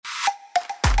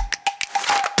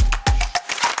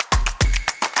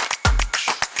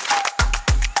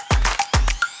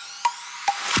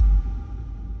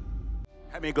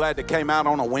many glad they came out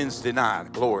on a Wednesday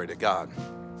night? Glory to God.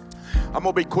 I'm going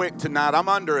to be quick tonight. I'm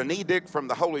under an edict from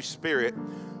the Holy Spirit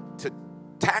to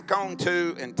tack on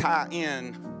to and tie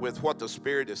in with what the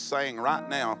Spirit is saying right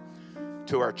now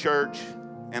to our church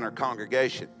and our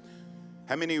congregation.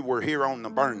 How many were here on the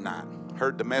burn night?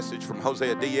 Heard the message from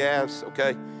Hosea Diaz,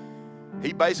 okay?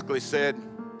 He basically said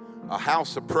a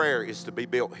house of prayer is to be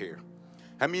built here.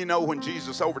 How many of you know when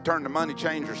Jesus overturned the money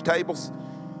changers' tables,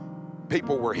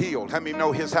 people were healed? How many of you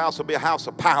know his house will be a house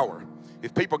of power?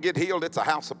 If people get healed, it's a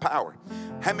house of power.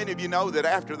 How many of you know that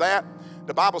after that,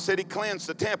 the Bible said he cleansed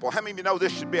the temple? How many of you know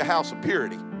this should be a house of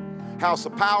purity? House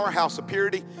of power, house of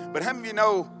purity. But how many of you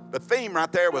know the theme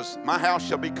right there was, my house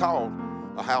shall be called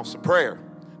a house of prayer?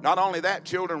 Not only that,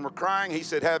 children were crying. He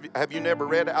said, have you never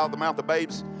read out of the mouth of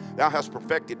babes, thou hast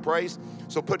perfected praise?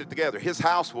 So put it together. His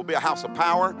house will be a house of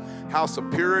power, house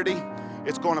of purity.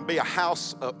 It's going to be a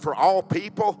house for all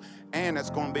people, and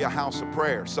it's going to be a house of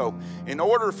prayer. So in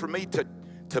order for me to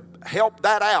help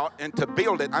that out and to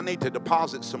build it, I need to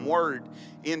deposit some word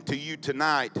into you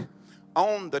tonight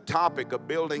on the topic of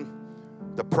building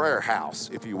the prayer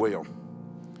house, if you will.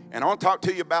 And I want to talk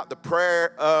to you about the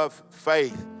prayer of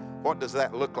faith. What does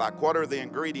that look like? What are the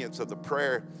ingredients of the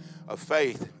prayer of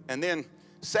faith? And then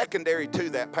secondary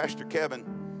to that, Pastor Kevin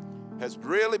has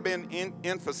really been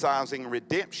emphasizing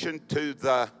redemption to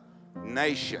the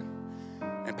nation.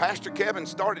 And Pastor Kevin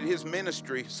started his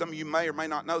ministry, some of you may or may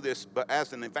not know this, but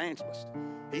as an evangelist.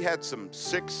 He had some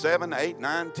 6, 7, 8,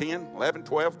 9, 10, 11,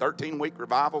 12, 13-week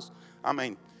revivals. I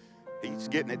mean, he's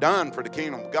getting it done for the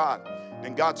kingdom of God.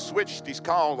 And God switched his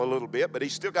call a little bit, but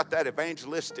he's still got that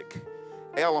evangelistic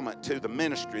element to the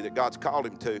ministry that God's called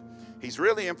him to. He's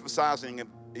really emphasizing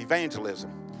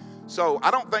evangelism. So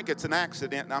I don't think it's an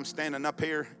accident, and I'm standing up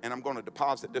here and I'm going to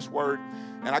deposit this word.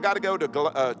 And I got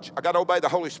to obey the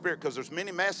Holy Spirit, because there's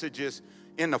many messages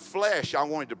in the flesh I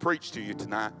wanted to preach to you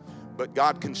tonight, but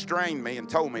God constrained me and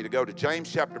told me to go to James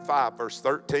chapter 5, verse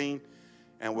 13,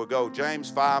 and we'll go James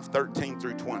 5, 13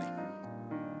 through 20.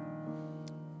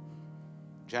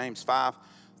 James 5,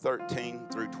 13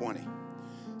 through 20. It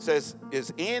says,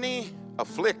 is any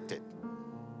afflicted?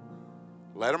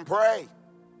 Let him pray.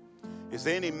 Is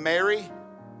any merry?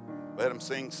 Let him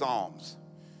sing psalms.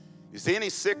 Is any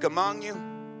sick among you?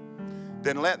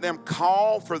 Then let them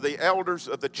call for the elders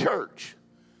of the church.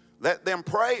 Let them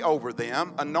pray over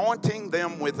them, anointing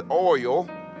them with oil,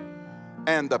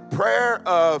 and the prayer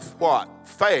of what?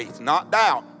 Faith, not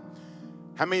doubt.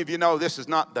 How many of you know this is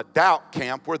not the doubt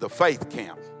camp, we're the faith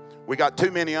camp? We got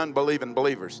too many unbelieving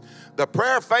believers. The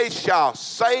prayer of faith shall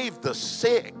save the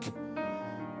sick,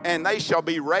 and they shall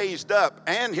be raised up.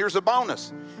 And here's a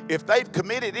bonus. If they've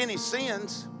committed any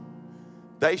sins,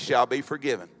 they shall be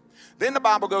forgiven. Then the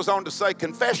Bible goes on to say,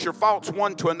 confess your faults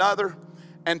one to another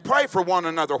and pray for one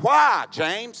another. Why,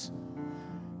 James?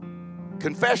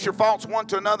 Confess your faults one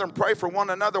to another and pray for one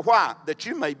another. Why? That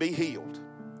you may be healed.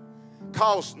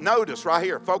 Cause, notice right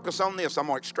here, focus on this. I'm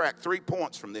going to extract 3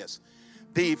 points from this.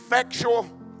 The effectual,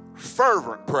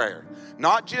 fervent prayer.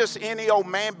 Not just any old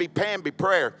mamby-pamby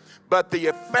prayer, but the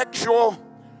effectual,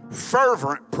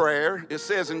 fervent prayer, it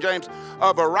says in James,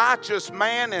 of a righteous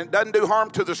man, and it doesn't do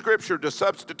harm to the scripture to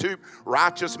substitute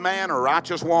righteous man or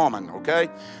righteous woman, okay?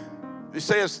 It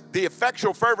says, the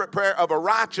effectual, fervent prayer of a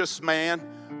righteous man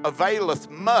availeth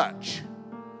much.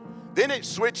 Then it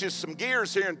switches some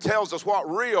gears here and tells us what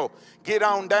real get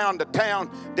on down to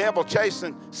town, devil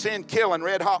chasing, sin killing,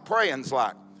 red hot praying's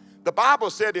like. The Bible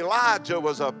said Elijah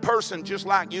was a person just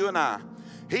like you and I.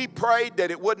 He prayed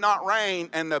that it would not rain,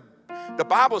 and the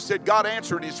Bible said God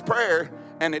answered his prayer,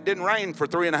 and it didn't rain for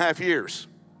 3.5 years.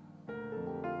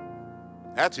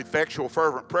 That's effectual,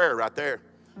 fervent prayer right there.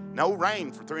 No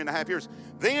rain for 3.5 years.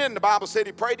 Then the Bible said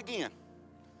he prayed again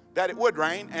that it would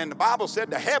rain, and the Bible said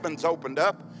the heavens opened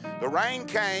up. The rain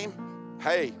came.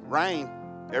 Hey, rain.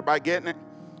 Everybody getting it?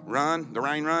 Run, the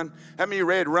rain run. How many of you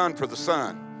ready to run for the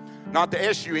sun? Not the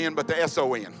S-U-N, but the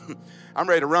S-O-N. I'm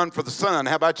ready to run for the sun.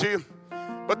 How about you?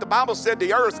 But the Bible said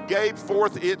the earth gave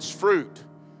forth its fruit.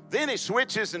 Then he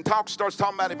switches and starts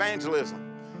talking about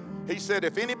evangelism. He said,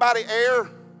 if anybody err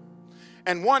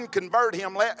and one convert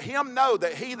him, let him know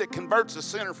that he that converts a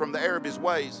sinner from the error of his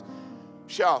ways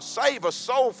shall save a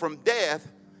soul from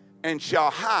death and shall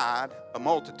hide a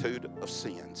multitude of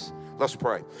sins. Let's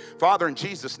pray. Father, in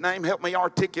Jesus' name, help me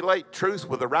articulate truth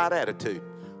with the right attitude.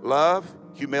 Love,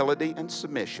 humility, and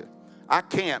submission. I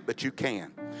can't, but you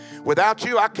can. Without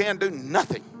you, I can do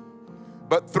nothing.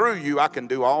 But through you, I can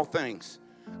do all things.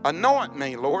 Anoint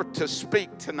me, Lord, to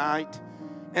speak tonight.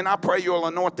 And I pray you'll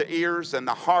anoint the ears and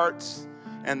the hearts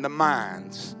and the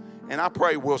minds. And I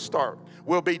pray we'll start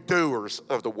We'll be doers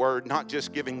of the word, not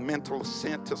just giving mental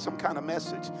assent to some kind of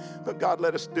message. But God,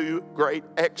 let us do great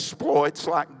exploits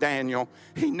like Daniel.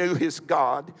 He knew his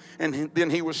God, and then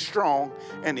he was strong,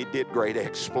 and he did great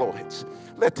exploits.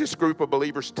 Let this group of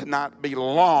believers tonight be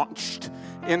launched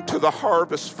into the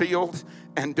harvest field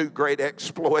and do great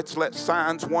exploits. Let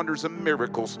signs, wonders, and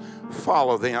miracles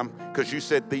follow them, because you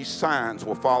said these signs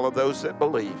will follow those that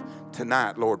believe.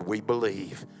 Tonight, Lord, we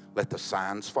believe. Let the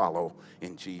signs follow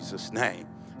in Jesus' name.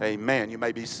 Amen. You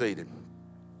may be seated.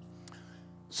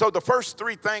 So the first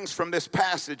three things from this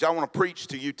passage I want to preach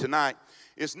to you tonight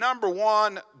is, number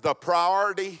one, the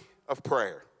priority of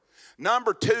prayer.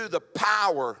 Number two, the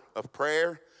power of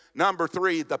prayer. Number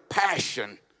three, the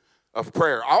passion of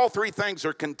prayer. All three things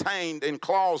are contained in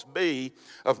clause B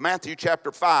of Matthew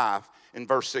chapter 5 in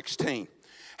verse 16.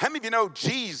 How many of you know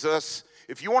Jesus?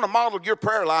 If you want to model your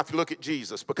prayer life, you look at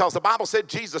Jesus. Because the Bible said,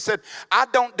 Jesus said, I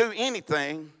don't do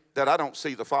anything that I don't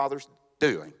see the Father's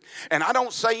doing. And I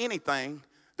don't say anything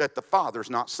that the Father's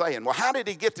not saying. Well, how did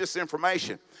he get this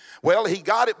information? Well, he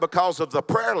got it because of the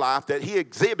prayer life that he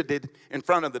exhibited in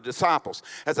front of the disciples.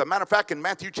 As a matter of fact, in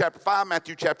Matthew chapter 5,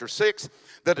 Matthew chapter 6,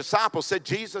 the disciples said,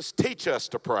 Jesus, teach us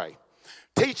to pray.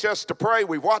 Teach us to pray.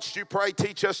 We watched you pray.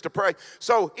 Teach us to pray.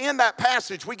 So in that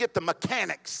passage, we get the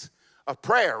mechanics of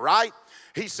prayer, right?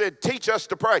 He said, teach us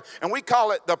to pray. And we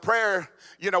call it the prayer,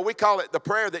 we call it the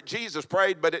prayer that Jesus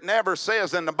prayed, but it never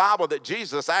says in the Bible that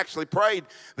Jesus actually prayed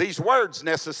these words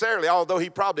necessarily, although he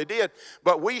probably did.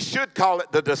 But we should call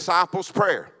it the disciples'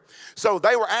 prayer. So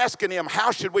they were asking him,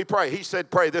 how should we pray? He said,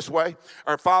 pray this way,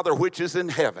 our Father which is in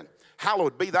heaven.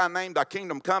 Hallowed be thy name, thy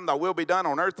kingdom come, thy will be done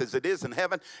on earth as it is in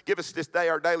heaven. Give us this day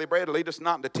our daily bread. Lead us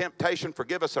not into temptation.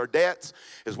 Forgive us our debts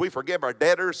as we forgive our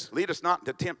debtors. Lead us not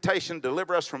into temptation.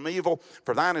 Deliver us from evil.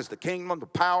 For thine is the kingdom, the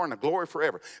power, and the glory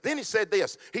forever. Then he said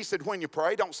this. He said, when you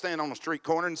pray, don't stand on the street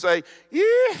corner and say,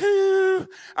 yee-hoo,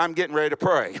 I'm getting ready to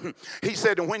pray. He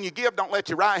said, and when you give, don't let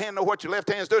your right hand know what your left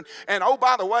hand's doing. And oh,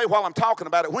 by the way, while I'm talking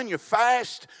about it, when you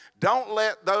fast, don't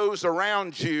let those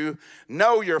around you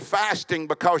know you're fasting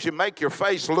because you make your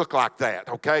face look like that,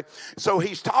 okay? So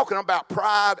he's talking about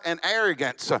pride and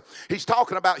arrogance. He's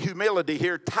talking about humility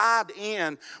here tied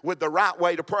in with the right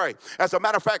way to pray. As a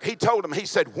matter of fact, he told them, he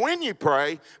said, when you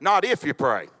pray, not if you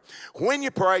pray. When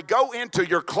you pray, go into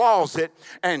your closet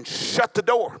and shut the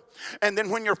door. And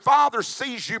then when your Father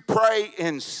sees you pray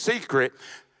in secret,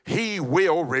 he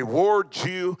will reward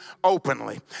you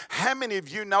openly. How many of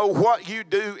you know what you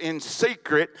do in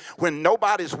secret when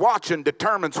nobody's watching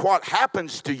determines what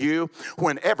happens to you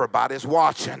when everybody's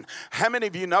watching? How many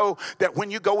of you know that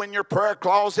when you go in your prayer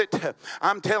closet,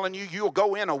 I'm telling you, you'll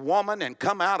go in a woman and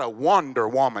come out a Wonder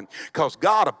Woman, because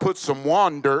God will put some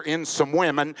wonder in some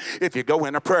women if you go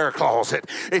in a prayer closet.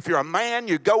 If you're a man,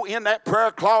 you go in that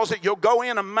prayer closet, you'll go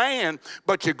in a man,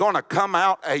 but you're going to come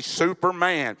out a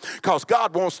superman, because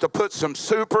God wants to put some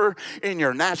super in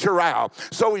your natural.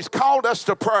 So he's called us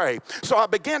to pray. So I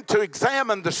began to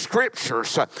examine the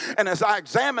scriptures. And as I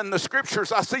examine the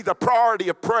scriptures, I see the priority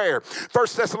of prayer. 1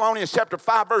 Thessalonians chapter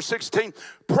 5, verse 16,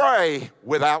 pray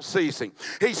without ceasing.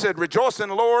 He said, rejoice in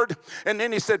the Lord. And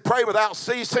then he said, pray without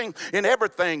ceasing. In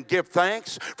everything give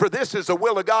thanks, for this is the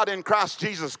will of God in Christ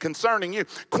Jesus concerning you.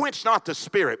 Quench not the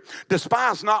spirit.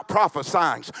 Despise not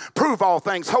prophesying. Prove all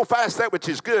things. Hold fast that which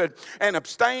is good, and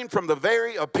abstain from the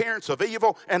very appearance of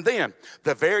evil. And then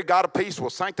the very God of peace will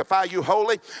sanctify you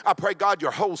wholly. I pray, God, your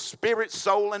whole spirit,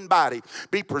 soul, and body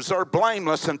be preserved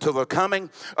blameless until the coming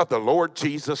of the Lord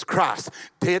Jesus Christ.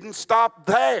 Didn't stop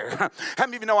there. How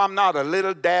many of you know I'm not a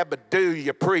little dab of do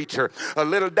you preacher? A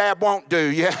little dab won't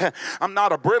do you. I'm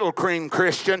not a brittle cream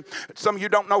Christian. Some of you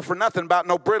don't know for nothing about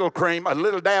no brittle cream. A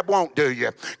little dab won't do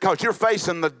you, because you're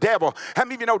facing the devil. How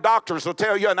many of you know doctors will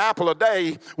tell you an apple a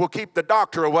day will keep the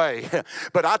doctor away?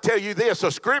 But I tell you this,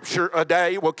 a scripture a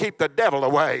day will keep the devil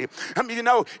away. How many of you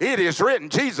know it is written?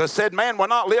 Jesus said, man will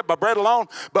not live by bread alone,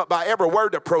 but by every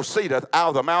word that proceedeth out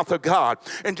of the mouth of God.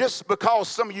 And just because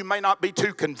some of you may not be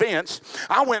too convinced,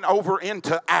 I went over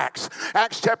into Acts.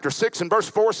 Acts chapter 6 and verse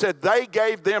 4 said, they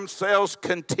gave themselves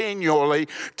continually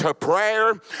to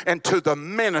prayer and to the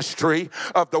ministry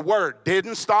of the word.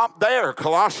 Didn't stop there.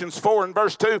 Colossians 4 and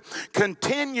verse 2,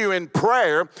 continue in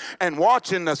prayer and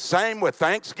watching the same with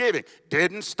thanksgiving.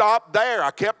 didn't stop there.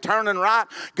 I kept turning right,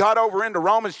 got over into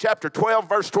Romans chapter 12,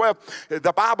 verse 12.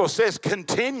 The Bible says,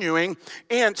 continuing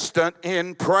instant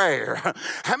in prayer.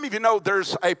 How many of you know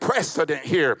there's a precedent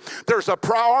here? There's a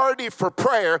priority for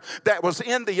prayer that was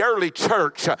in the early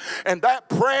church, and that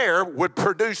prayer would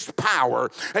produce power.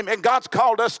 Amen. God's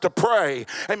called us to pray.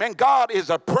 Amen. God is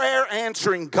a prayer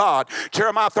answering God.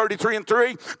 Jeremiah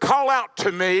 33:3, call out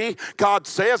to me, God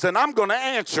says, and I'm going to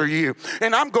answer you,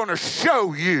 and I'm going to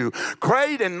show you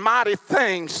great and mighty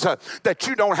things that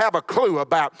you don't have a clue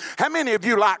about. How many of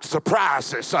you like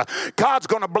surprises? God's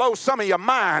going to blow some of your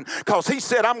mind, because he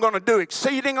said, I'm going to do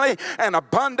exceedingly and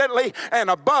abundantly and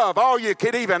above all you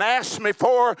could even ask me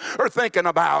for or thinking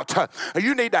about.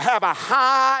 You need to have a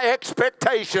high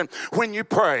expectation when you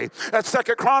pray. That's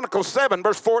 2 Chronicles 7,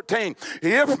 verse 14.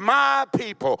 If my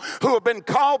people who have been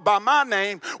called by my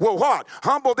name will what?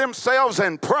 Humble themselves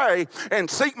and pray and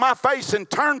seek my face and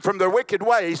turn from their wicked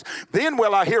ways, then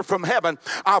will I hear from heaven.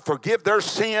 I'll forgive their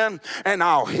sin and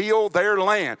I'll heal their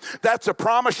land. That's a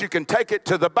promise. You can take it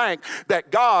to the bank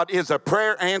that God is a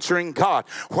prayer answering God.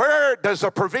 Where does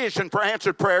a provision for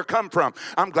answered prayer come from?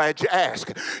 I'm glad you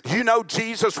asked. You know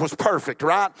Jesus was perfect,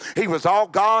 right? He was all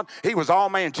God. He was all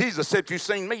man. Jesus said, if you've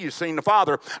seen me, you've seen the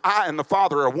Father. I and the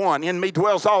Father are one. In me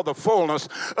dwells all the fullness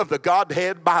of the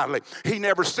Godhead bodily. He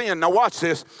never sinned. Now watch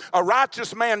this. A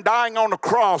righteous man dying on a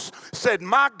cross said,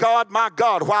 my God,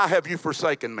 why have you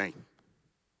forsaken me?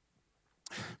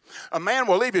 A man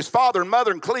will leave his father and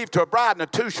mother and cleave to a bride, and the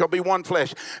two shall be one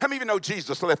flesh. How many of you know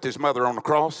Jesus left his mother on the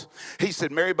cross? He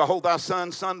said, Mary, behold thy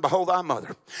son, son, behold thy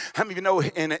mother. How many of you know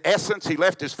in essence he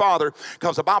left his father,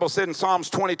 because the Bible said in Psalms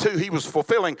 22, he was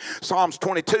fulfilling Psalms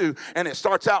 22, and it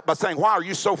starts out by saying, why are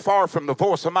you so far from the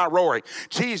voice of my roaring?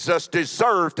 Jesus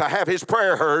deserved to have his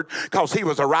prayer heard because he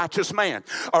was a righteous man.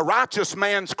 A righteous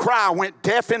man's cry went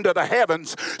deaf into the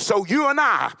heavens. So you and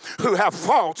I, who have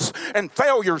faults and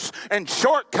failures and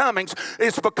shortcomings,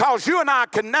 it's because you and I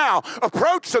can now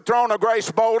approach the throne of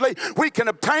grace boldly. We can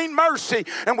obtain mercy,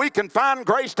 and we can find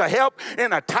grace to help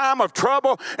in a time of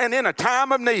trouble and in a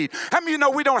time of need. How many of you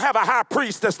know we don't have a high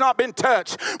priest that's not been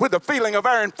touched with the feeling of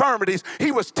our infirmities?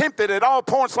 He was tempted at all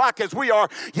points like as we are,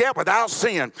 yet without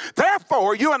sin.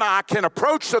 Therefore, you and I can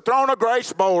approach the throne of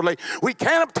grace boldly. We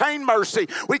can obtain mercy.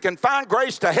 We can find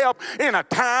grace to help in a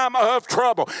time of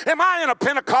trouble. Am I in a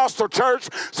Pentecostal church?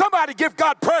 Somebody give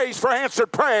God praise for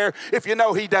answered prayer if you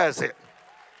know he does it.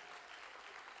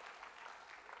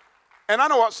 And I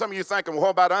know what some of you thinking, well,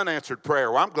 what about unanswered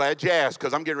prayer? Well, I'm glad you asked,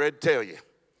 because I'm getting ready to tell you.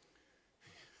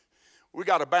 We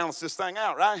got to balance this thing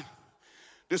out, right?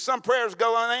 Do some prayers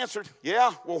go unanswered?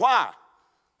 Yeah. Well, why?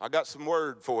 I got some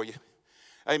word for you.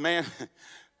 Amen.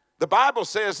 The Bible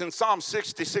says in Psalm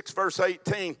 66, verse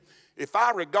 18, if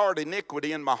I regard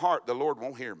iniquity in my heart, the Lord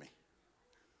won't hear me.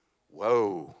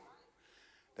 Whoa.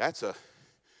 That's a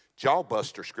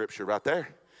jawbuster scripture right there.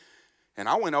 And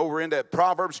I went over into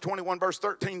Proverbs 21 verse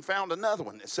 13, found another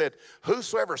one that said,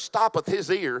 whosoever stoppeth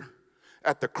his ear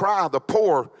at the cry of the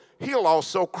poor, he'll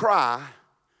also cry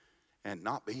and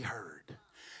not be heard.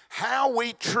 How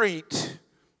we treat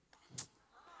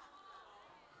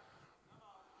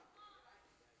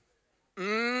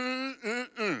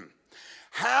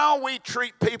how we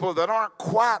treat people that aren't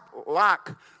quite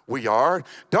like we are,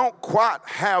 don't quite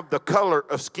have the color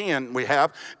of skin we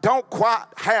have, don't quite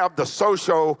have the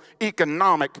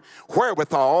socio-economic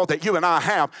wherewithal that you and I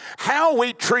have. How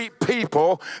we treat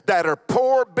people that are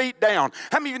poor, beat down.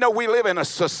 How many of you know we live in a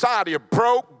society of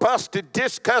broke, busted,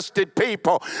 disgusted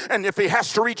people? And if he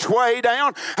has to reach way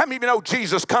down, how many of you know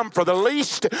Jesus come for the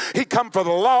least? He come for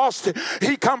the lost.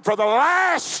 He come for the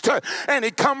last. And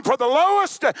he come for the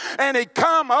lowest. And he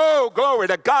come, oh, glory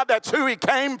to God, that's who he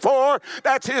came for.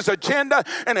 That's his agenda.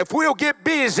 And if we'll get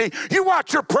busy, you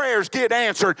watch your prayers get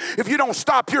answered. If you don't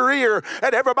stop your ear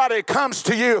at everybody that comes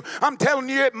to you, I'm telling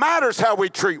you, it matters how we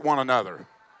treat one another.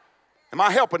 Am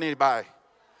I helping anybody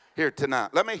here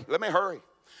tonight? Let me hurry.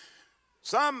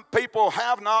 Some people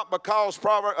have not because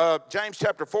James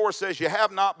chapter 4 says you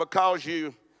have not because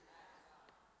you.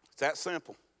 It's that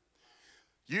simple.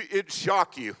 It'd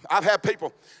shock you. I've had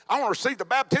people, I want to receive the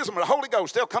baptism of the Holy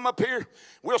Ghost. They'll come up here,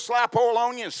 we'll slap oil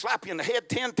on you and slap you in the head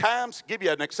 10 times, give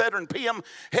you an Excedrin PM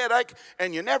headache,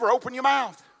 and you never open your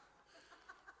mouth.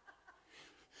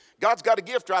 God's got a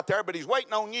gift right there, but he's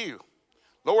waiting on you.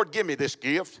 Lord, give me this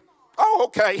gift. Oh,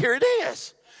 okay, here it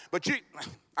is. But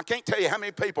I can't tell you how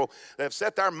many people that have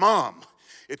sat there, Mom,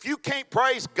 if you can't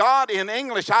praise God in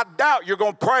English, I doubt you're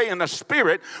going to pray in the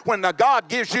Spirit when the God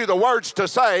gives you the words to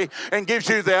say and gives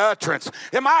you the utterance.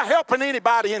 Am I helping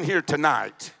anybody in here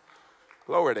tonight?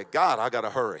 Glory to God, I got to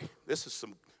hurry.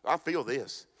 I feel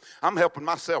this. I'm helping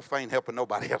myself, I ain't helping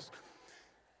nobody else.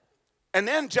 And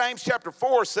then James chapter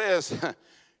 4 says,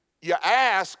 you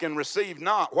ask and receive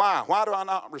not. Why? Why do I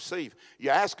not receive?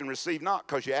 You ask and receive not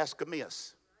because you ask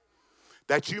amiss,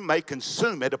 that you may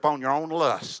consume it upon your own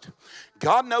lust.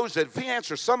 God knows that if he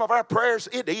answers some of our prayers,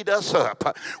 it'd eat us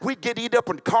up. We'd get eat up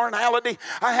in carnality.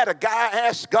 I had a guy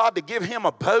ask God to give him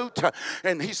a boat,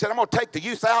 and he said, I'm going to take the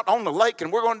youth out on the lake,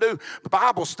 and we're going to do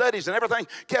Bible studies and everything.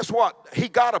 Guess what? He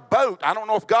got a boat. I don't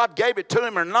know if God gave it to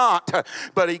him or not,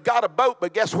 but he got a boat.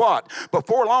 But guess what?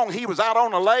 Before long, he was out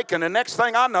on the lake, and the next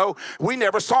thing I know, we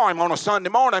never saw him on a Sunday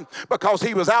morning because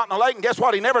he was out in the lake, and guess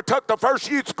what? He never took the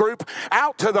first youth group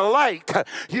out to the lake.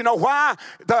 You know why?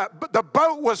 The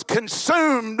boat was consumed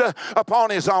upon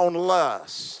his own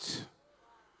lust.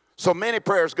 So many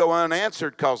prayers go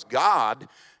unanswered because God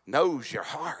knows your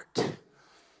heart.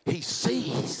 He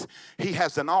sees. He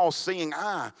has an all-seeing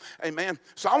eye. Amen.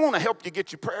 So I want to help you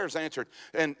get your prayers answered.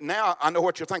 And now I know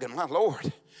what you're thinking. My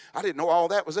Lord, I didn't know all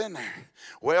that was in there.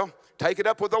 Well, take it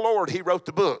up with the Lord. He wrote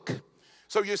the book.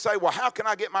 So you say, well, how can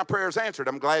I get my prayers answered?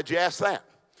 I'm glad you asked that.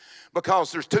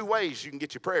 Because there's two ways you can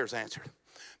get your prayers answered.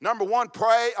 Number one,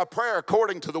 pray a prayer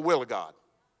according to the will of God.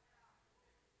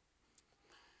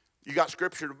 You got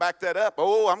scripture to back that up?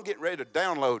 Oh, I'm getting ready to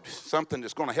download something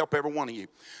that's going to help every one of you.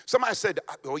 Somebody said,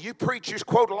 well, you preach, you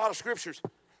quote a lot of scriptures,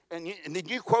 and then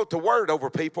you quote the word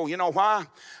over people. You know why?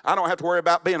 I don't have to worry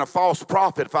about being a false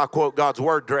prophet if I quote God's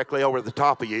word directly over the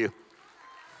top of you.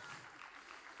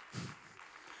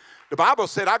 The Bible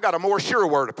said I got a more sure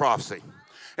word of prophecy.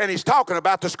 And he's talking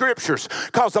about the scriptures,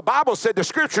 because the Bible said the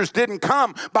scriptures didn't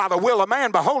come by the will of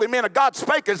man, but holy men of God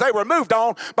spake as they were moved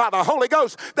on by the Holy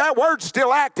Ghost. That word's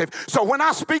still active. So when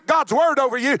I speak God's word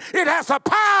over you, it has the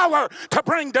power to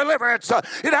bring deliverance.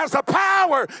 It has the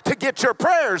power to get your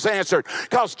prayers answered.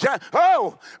 Because,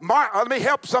 let me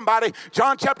help somebody.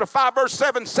 John chapter 5 verse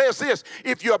 7 says this,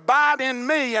 if you abide in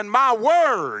me and my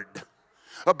word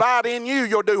abide in you,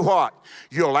 you'll do what?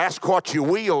 You'll ask what you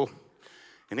will,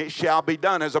 and it shall be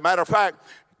done. As a matter of fact,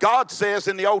 God says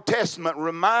in the Old Testament,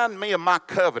 remind me of my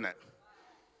covenant.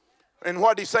 And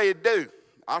what did he say he'd do?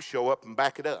 I'll show up and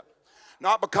back it up.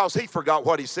 Not because he forgot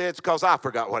what he said, it's because I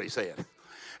forgot what he said.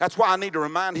 That's why I need to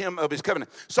remind him of his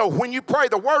covenant. So when you pray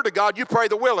the word of God, you pray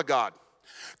the will of God.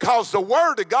 Because the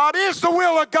word of God is the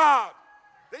will of God.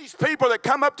 These people that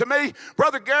come up to me,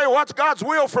 Brother Gary, what's God's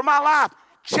will for my life?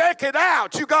 Check it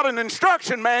out. You got an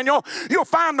instruction manual. You'll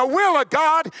find the will of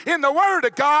God in the Word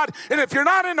of God. And if you're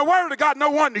not in the Word of God, no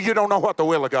wonder you don't know what the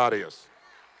will of God is.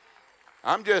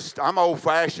 I'm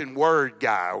old-fashioned word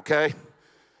guy, okay?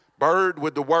 Bird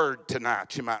with the word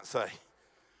tonight, you might say.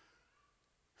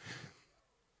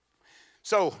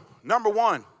 So, number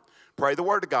one, pray the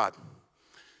Word of God.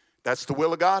 That's the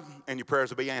will of God, and your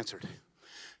prayers will be answered.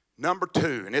 Number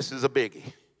two, and this is a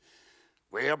biggie.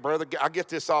 Well, brother, I get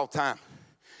this all the time.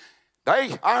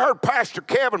 I heard Pastor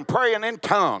Kevin praying in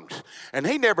tongues, and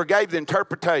he never gave the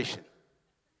interpretation.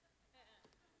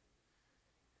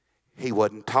 He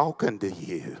wasn't talking to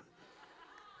you.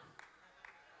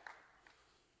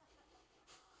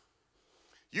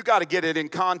 You got to get it in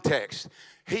context.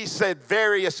 He said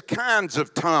various kinds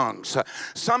of tongues.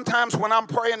 Sometimes when I'm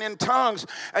praying in tongues,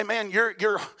 amen,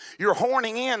 you're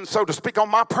horning in, so to speak, on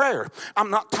my prayer. I'm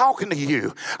not talking to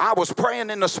you. I was praying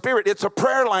in the Spirit. It's a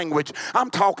prayer language. I'm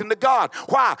talking to God.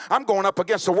 Why? I'm going up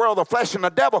against the world, the flesh, and the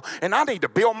devil, and I need to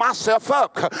build myself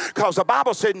up, because the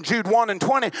Bible said in Jude 1 and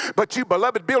 20, but you,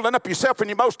 beloved, building up yourself in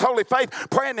your most holy faith,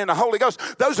 praying in the Holy Ghost.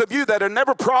 Those of you that have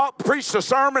never preached a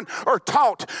sermon or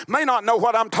taught may not know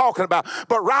what I'm talking about,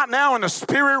 but right now in the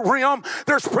Spirit realm,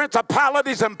 there's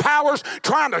principalities and powers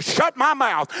trying to shut my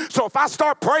mouth. So if I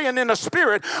start praying in the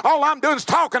Spirit, all I'm doing is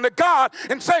talking to God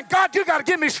and saying, God, you got to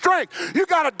give me strength. You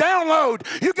got to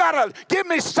download. You got to give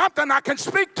me something I can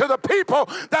speak to the people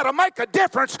that'll make a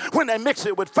difference when they mix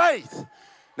it with faith.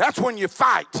 That's when you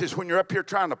fight, is when you're up here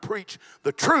trying to preach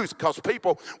the truth, because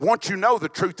people, once you know the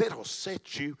truth, it'll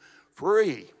set you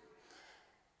free.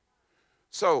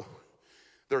 So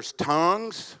there's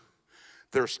tongues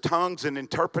and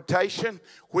interpretation,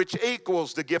 which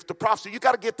equals the gift of prophecy. You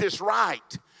got to get this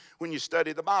right when you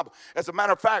study the Bible. As a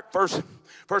matter of fact, 1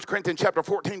 Corinthians chapter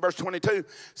 14, verse 22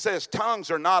 says tongues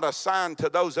are not a sign to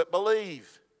those that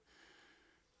believe.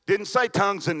 Didn't say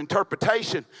tongues and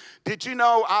interpretation. Did you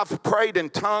know I've prayed in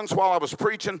tongues while I was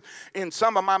preaching in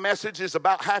some of my messages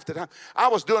about half the time? I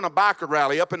was doing a biker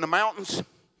rally up in the mountains.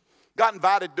 Got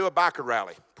invited to do a biker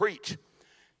rally, preach.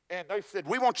 And they said,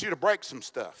 we want you to break some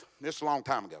stuff. This is a long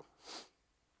time ago.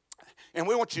 And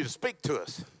we want you to speak to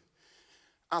us.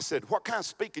 I said, what kind of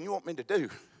speaking you want me to do?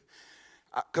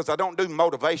 Because I don't do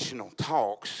motivational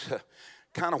talks.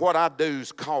 kind of what I do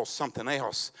is called something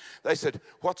else. They said,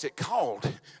 what's it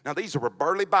called? Now, these were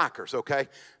burly bikers, okay?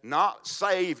 Not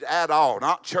saved at all,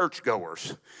 not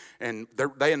churchgoers. And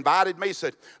they invited me,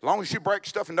 said, as long as you break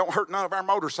stuff and don't hurt none of our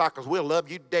motorcycles, we'll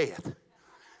love you to death.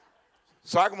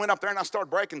 So I went up there and I started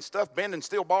breaking stuff, bending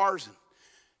steel bars,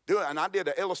 and I did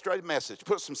an illustrated message,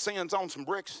 put some sins on some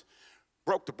bricks,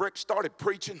 broke the bricks, started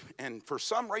preaching, and for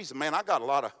some reason, man, I got a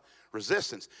lot of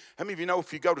resistance. How many of you know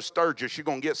if you go to Sturgis, you're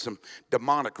going to get some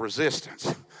demonic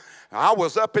resistance? I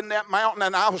was up in that mountain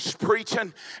and I was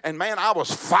preaching, and man, I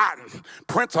was fighting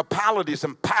principalities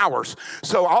and powers.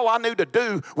 So all I knew to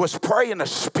do was pray in the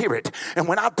Spirit. And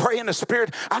when I'd pray in the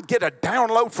Spirit, I'd get a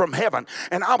download from heaven.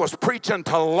 And I was preaching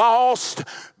to lost,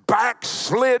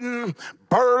 backslidden,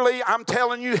 burly, I'm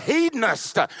telling you,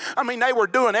 hedonists. I mean, they were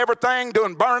doing everything,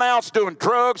 doing burnouts, doing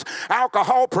drugs,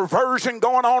 alcohol, perversion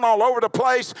going on all over the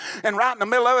place. And right in the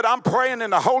middle of it, I'm praying in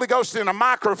the Holy Ghost in a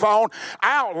microphone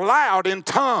out loud in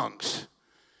tongues.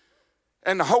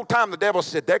 And the whole time the devil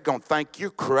said, they're going to think you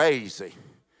crazy.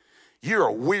 You're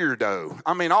a weirdo.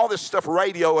 I mean, all this stuff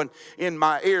radioing in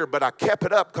my ear, but I kept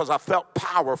it up because I felt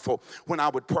powerful when I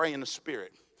would pray in the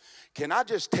Spirit. Can I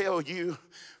just tell you,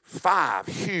 5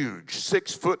 huge,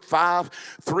 6'5",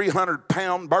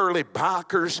 300-pound burly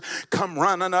bikers come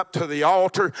running up to the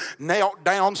altar, knelt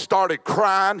down, started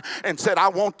crying, and said, I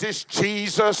want this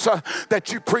Jesus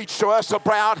that you preach to us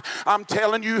about. I'm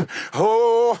telling you,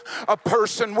 a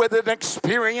person with an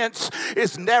experience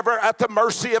is never at the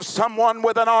mercy of someone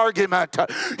with an argument.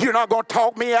 You're not going to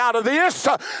talk me out of this.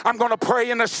 I'm going to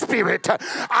pray in the Spirit.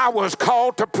 I was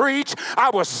called to preach. I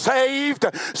was saved,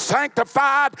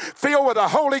 sanctified, filled with the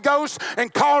Holy Ghost,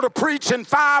 and called to preach in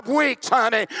 5 weeks,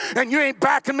 honey. And you ain't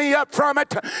backing me up from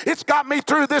it. It's got me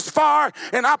through this far,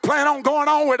 and I plan on going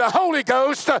on with the Holy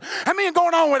Ghost. I mean,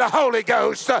 going on with the Holy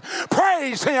Ghost.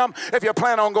 Praise Him if you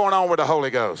plan on going on with the Holy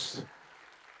Ghost.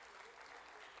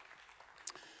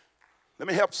 Let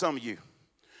me help some of you.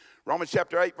 Romans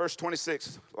chapter 8, verse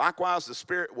 26. Likewise, the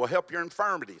Spirit will help your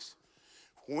infirmities.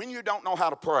 When you don't know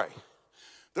how to pray.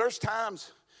 There's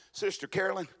times, Sister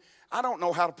Carolyn, I don't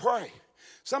know how to pray.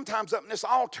 Sometimes up in this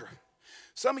altar,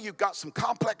 some of you got some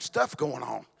complex stuff going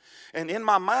on. And in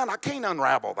my mind, I can't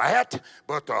unravel that.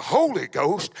 But the Holy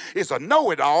Ghost is a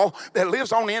know-it-all that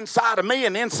lives on the inside of me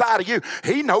and inside of you.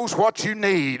 He knows what you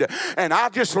need. And I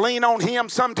just lean on Him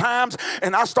sometimes,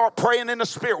 and I start praying in the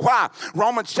Spirit. Why?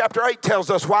 Romans chapter 8 tells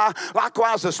us why.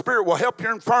 Likewise, the Spirit will help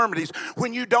your infirmities.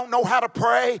 When you don't know how to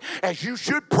pray as you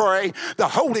should pray, the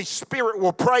Holy Spirit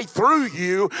will pray through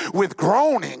you with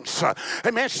groanings.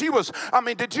 Amen.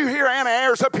 Did you hear Anna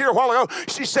Ayers up here a while ago?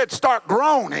 She said, start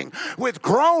groaning with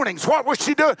groanings. What was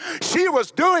she doing? She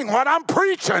was doing what I'm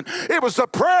preaching. It was the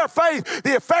prayer of faith.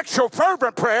 The effectual,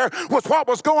 fervent prayer was what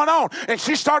was going on. And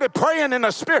she started praying in the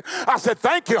Spirit. I said,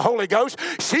 thank you, Holy Ghost.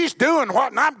 She's doing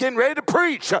what I'm getting ready to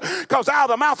preach. Because out of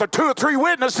the mouth of 2 or 3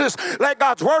 witnesses, let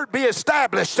God's word be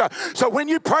established. So when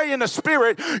you pray in the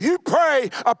Spirit, you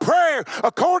pray a prayer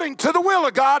according to the will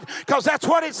of God, because that's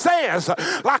what it says.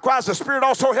 Likewise, the Spirit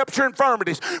also helps your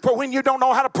infirmities. For when you don't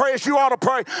know how to pray as you ought to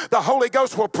pray, the Holy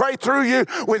Ghost will pray through you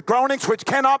with groanings which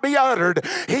cannot be uttered.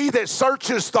 He that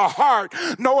searches the heart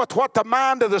knoweth what the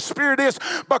mind of the Spirit is,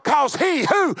 because He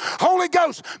who, Holy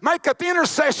Ghost, maketh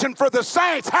intercession for the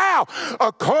saints. How?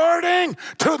 According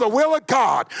to the will of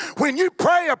God. When you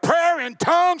pray a prayer in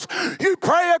tongues, you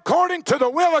pray according to the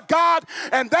will of God,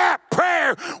 and that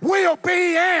prayer will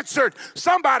be answered.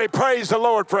 Somebody praise the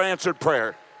Lord for answered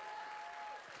prayer.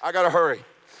 I got to hurry.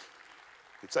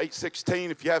 It's 8:16.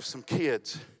 If you have some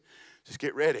kids, just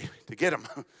get ready to get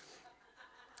them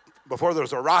before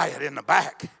there's a riot in the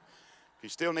back. If you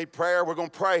still need prayer, we're going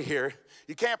to pray here.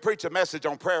 You can't preach a message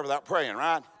on prayer without praying,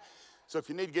 right? So if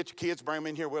you need to get your kids, bring them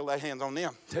in here. We'll lay hands on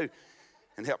them too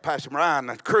and help Pastor Ryan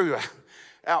and the crew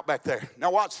out back there.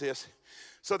 Now watch this.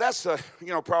 So that's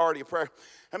priority of prayer.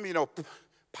 How many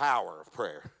power of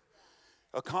prayer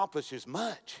accomplishes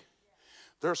much?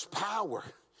 There's power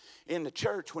in the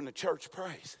church when the church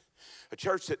prays. A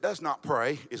church that does not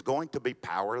pray is going to be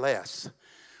powerless.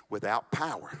 Without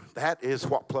power. That is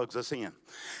what plugs us in.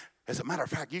 As a matter of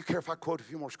fact, you care if I quote a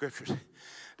few more scriptures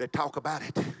that talk about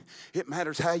it. It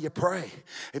matters how you pray.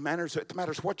 It matters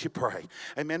what you pray.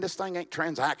 Amen. This thing ain't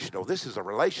transactional. This is a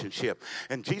relationship.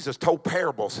 And Jesus told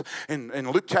parables.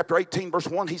 In Luke chapter 18, verse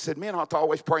 1, He said, men ought to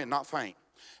always pray and not faint.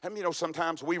 And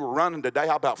sometimes we were running today.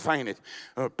 I about fainted,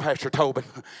 Pastor Tobin.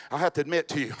 I have to admit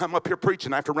to you, I'm up here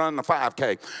preaching after running a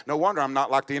 5K. No wonder I'm not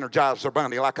like the Energizer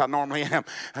Bunny like I normally am.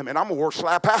 I'm going to work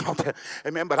slap out.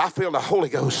 Amen. But I feel the Holy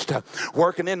Ghost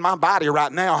working in my body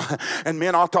right now. And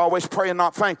men ought to always pray and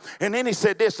not faint. And then he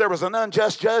said this, there was an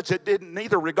unjust judge that didn't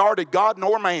neither regarded God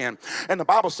nor man. And the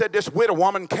Bible said this widow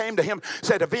woman came to him,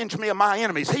 said, avenge me of my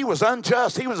enemies. He was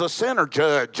unjust. He was a sinner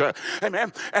judge.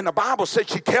 Amen. And the Bible said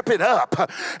she kept it up.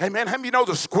 Amen. How many of you know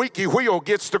the squeaky wheel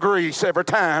gets the grease every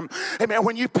time? Amen.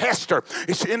 When you pester.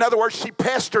 In other words, she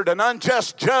pestered an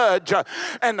unjust judge.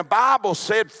 And the Bible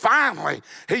said, finally,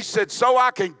 he said, so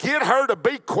I can get her to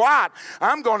be quiet,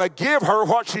 I'm going to give her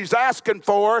what she's asking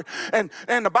for. And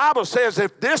the Bible says,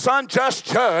 if this unjust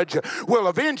judge will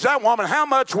avenge that woman, how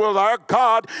much will our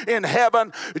God in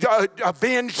heaven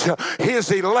avenge his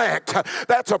elect?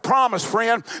 That's a promise,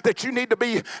 friend, that you need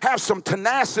to have some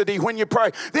tenacity when you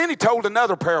pray. Then he told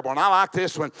another parable, and I like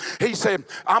this one. He said,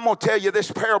 I'm going to tell you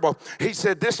this parable. He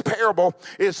said, this parable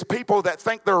is people that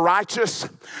think they're righteous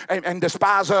and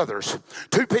despise others.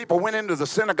 Two people went into the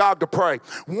synagogue to pray.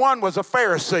 One was a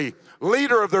Pharisee,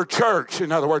 leader of their church.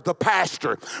 In other words, the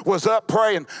pastor was up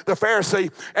praying, the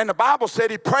Pharisee, and the Bible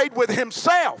said he prayed with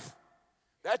himself.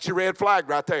 That's your red flag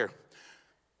right there.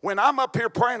 When I'm up here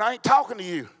praying, I ain't talking to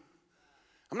you.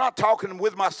 I'm not talking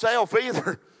with myself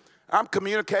either. I'm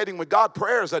communicating with God.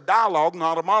 Prayer is a dialogue,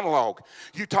 not a monologue.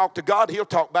 You talk to God, he'll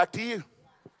talk back to you.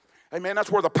 Amen.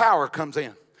 That's where the power comes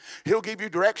in. He'll give you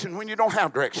direction when you don't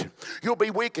have direction. You'll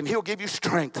be weak and he'll give you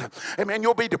strength. Amen.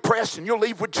 You'll be depressed and you'll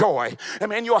leave with joy.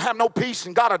 Amen. You'll have no peace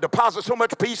and God will deposit so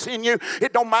much peace in you.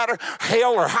 It don't matter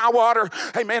hell or high water.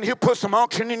 Amen. He'll put some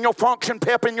unction in your function,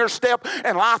 pep in your step,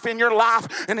 and life in your life.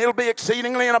 And it'll be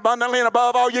exceedingly and abundantly and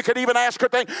above all you could even ask or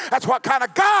think. That's what kind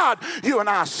of God you and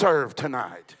I serve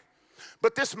tonight.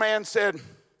 But this man said,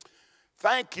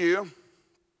 thank you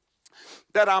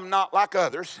that I'm not like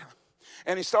others.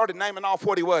 And he started naming off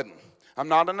what he wasn't. I'm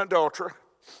not an adulterer.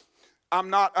 I'm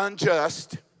not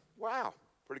unjust. Wow,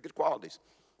 pretty good qualities.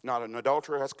 Not an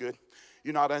adulterer, that's good.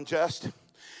 You're not unjust.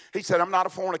 He said, I'm not a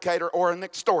fornicator or an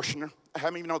extortioner. How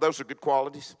many of you know those are good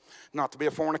qualities? Not to be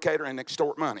a fornicator and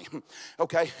extort money.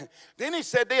 Okay. Then he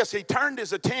said this. He turned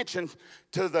his attention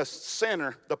to the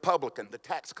sinner, the publican, the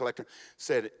tax collector.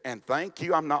 Said, and thank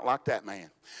you, I'm not like that man.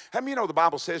 How many of you know the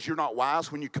Bible says you're not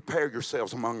wise when you compare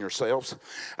yourselves among yourselves?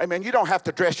 Amen. You don't have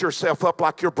to dress yourself up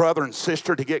like your brother and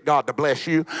sister to get God to bless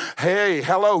you. Hey,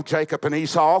 hello, Jacob and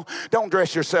Esau. Don't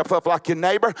dress yourself up like your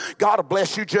neighbor. God will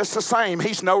bless you just the same.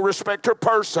 He's no respecter of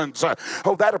persons.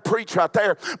 Oh, that'll preach right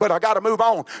there. But I got to move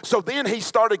on. So then he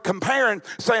started comparing,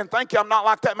 saying, thank you, I'm not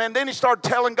like that man. Then he started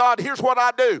telling God, here's what I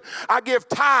do. I give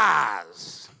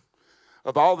tithes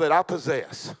of all that I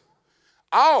possess.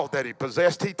 All that he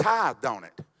possessed, he tithed on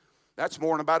it. That's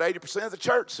more than about 80% of the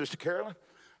church, Sister Carolyn.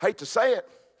 Hate to say it.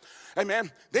 Amen.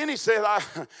 Then he said,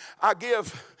 I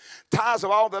give tithes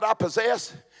of all that I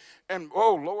possess. And,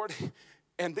 oh, Lord.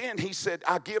 And then he said,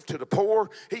 I give to the poor.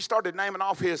 He started naming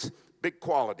off his big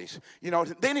qualities.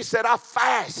 Then he said, I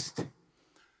fast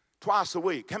twice a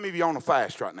week. How many of you on a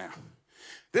fast right now?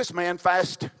 This man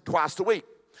fasts twice a week.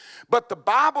 But the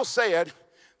Bible said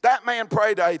that man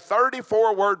prayed a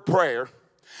 34-word prayer.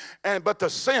 But the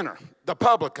sinner, the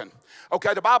publican,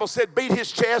 okay, the Bible said beat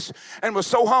his chest and was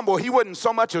so humble he wouldn't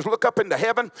so much as look up into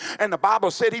heaven. And the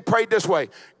Bible said he prayed this way,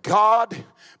 God,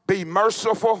 be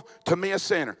merciful to me, a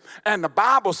sinner. And the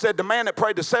Bible said the man that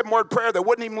prayed the 7-word prayer that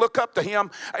wouldn't even look up to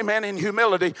him, amen, in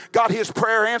humility, got his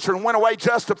prayer answered and went away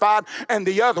justified, and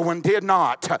the other one did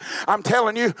not. I'm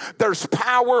telling you, there's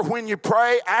power when you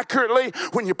pray accurately,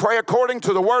 when you pray according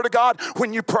to the Word of God,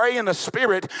 when you pray in the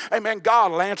Spirit, amen,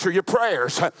 God will answer your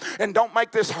prayers. And don't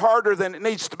make this harder than it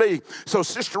needs to be. So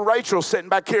Sister Rachel sitting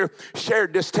back here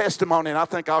shared this testimony, and I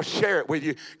think I'll share it with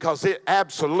you because it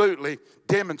absolutely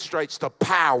demonstrates the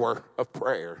power of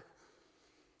prayer.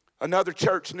 Another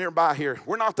church nearby here.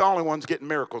 We're not the only ones getting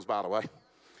miracles, by the way.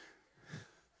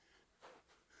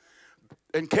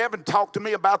 And Kevin talked to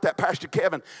me about that, Pastor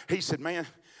Kevin. He said, man,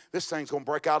 this thing's going to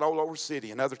break out all over the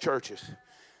city in other churches.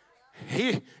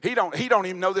 He don't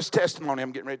even know this testimony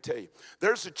I'm getting ready to tell you.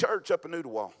 There's a church up in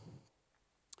Oodawall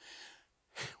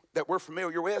that we're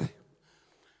familiar with.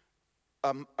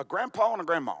 A grandpa and a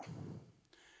grandma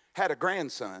had a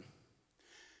grandson.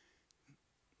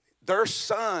 Their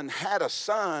son had a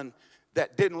son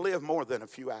that didn't live more than a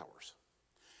few hours.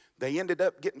 They ended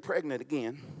up getting pregnant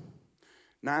again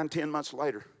 9-10 months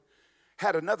later.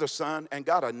 Had another son and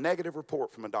got a negative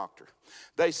report from a doctor.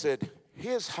 They said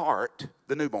his heart,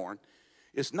 the newborn,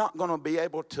 is not going to be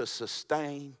able to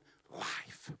sustain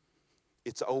life.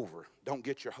 It's over. Don't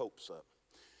get your hopes up.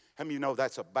 How many of you know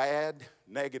that's a bad,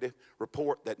 negative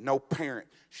report that no parent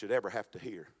should ever have to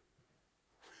hear?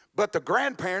 But the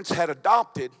grandparents had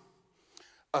adopted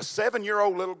a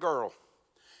 7-year-old little girl.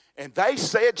 And they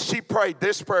said she prayed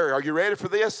this prayer. Are you ready for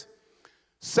this?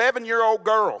 7-year-old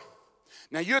girl.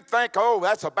 Now you'd think, oh,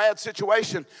 that's a bad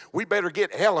situation. We better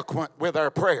get eloquent with our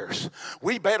prayers.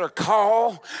 We better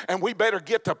call and we better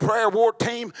get the prayer war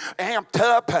team amped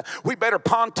up. We better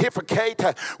pontificate.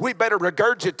 We better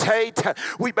regurgitate.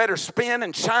 We better spin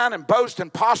and shine and boast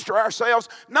and posture ourselves.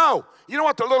 No. You know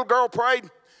what the little girl prayed?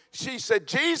 She said,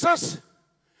 Jesus,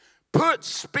 put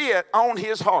spit on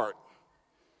his heart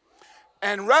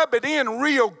and rub it in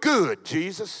real good,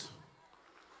 Jesus.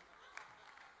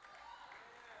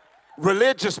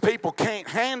 Religious people can't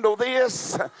handle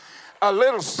this. A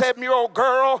little 7-year-old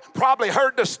girl probably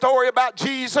heard the story about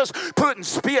Jesus putting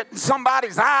spit in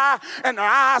somebody's eye, and their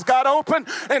eyes got open.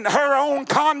 In her own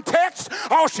context,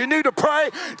 all she knew to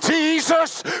pray,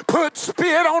 Jesus, put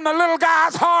spit on the little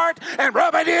guy's heart and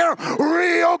rub it in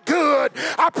real good.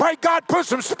 I pray God put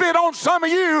some spit on some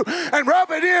of you and rub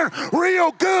it in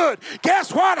real good.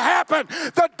 Guess what happened?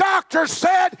 The doctor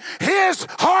said his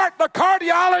heart, the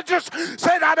cardiologist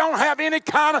said, I don't have any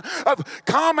kind of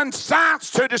common science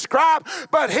to describe,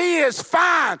 but he is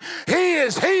fine. He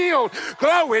is healed.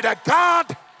 Glory to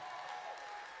God.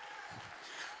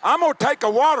 I'm going to take a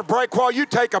water break while you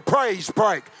take a praise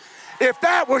break. If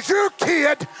that was your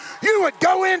kid, you would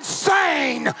go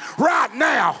insane right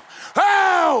now.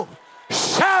 Oh,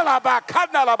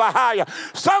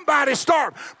 somebody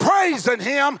start praising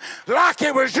him like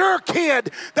it was your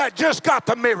kid that just got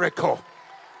the miracle.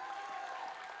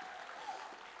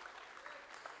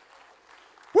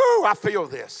 Woo, I feel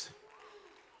this.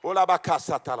 Let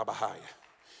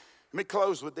me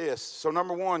close with this. So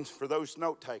number one, for those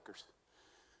note takers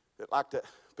that like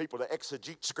people to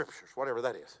exegete scriptures, whatever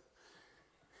that is.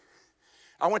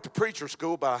 I went to preacher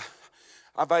school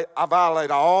I violated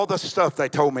all the stuff they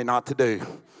told me not to do.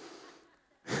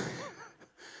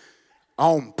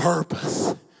 On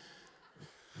purpose.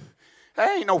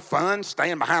 That ain't no fun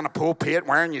staying behind a pulpit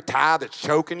wearing your tie that's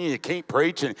choking you. You can't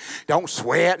preach and don't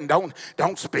sweat and don't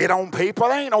spit on people.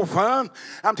 That ain't no fun.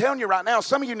 I'm telling you right now,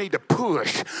 some of you need to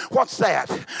push. What's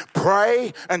that?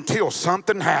 Pray until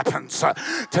something happens.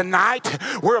 Tonight,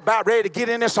 we're about ready to get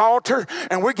in this altar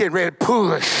and we're getting ready to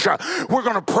push. We're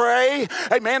going to pray,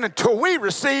 amen, until we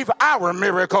receive our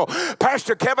miracle.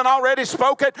 Pastor Kevin already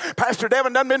spoke it. Pastor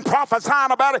Devin done been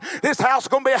prophesying about it. This house is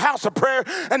going to be a house of prayer,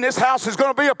 and this house is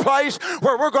going to be a place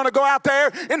where we're going to go out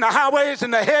there in the highways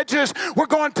and the hedges. We're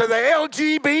going to the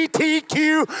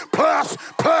LGBTQ plus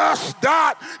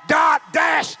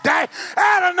dash.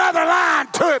 Add another line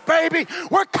to it, baby.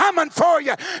 We're coming for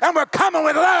you, and we're coming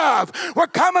with love. We're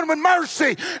coming with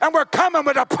mercy, and we're coming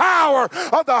with the power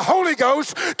of the Holy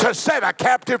Ghost to set a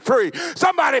captive free.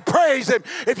 Somebody praise him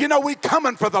if you know we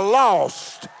coming for the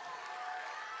lost.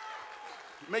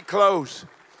 Let me close.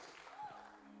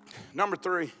 Number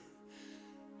 3.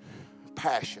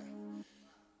 Passion.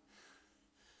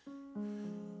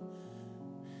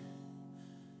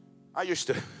 I used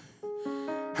to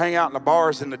hang out in the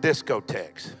bars and the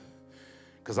discotheques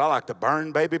because I like to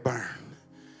burn, baby, burn.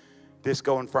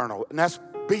 Disco Inferno. And that's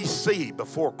BC,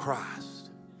 before Christ.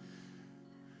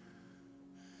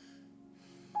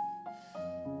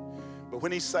 But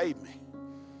when he saved me,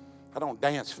 I don't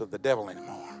dance for the devil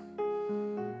anymore.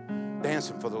 I'm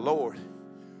dancing for the Lord.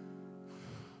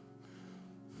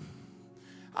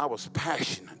 I was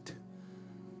passionate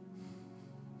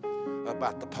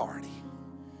about the party.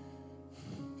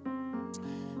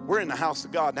 We're in the house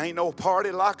of God. There ain't no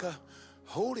party like a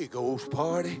Holy Ghost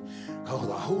party. Because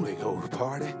the Holy Ghost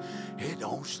party, it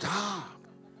don't stop.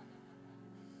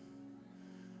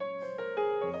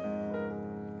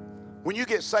 When you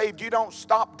get saved, you don't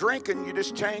stop drinking. You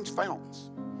just change fountains.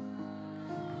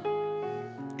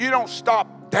 You don't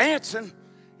stop dancing.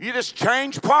 You just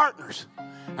change partners.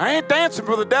 I ain't dancing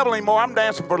for the devil anymore. I'm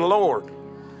dancing for the Lord.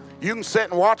 You can sit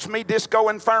and watch me Disco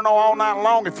Inferno all night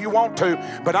long if you want to,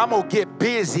 but I'm going to get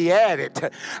busy at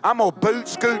it. I'm going to boot,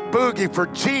 scoot, boogie for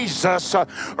Jesus.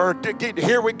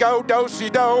 Here we go,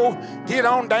 do-si-do. Get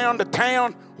on down to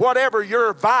town, whatever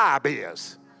your vibe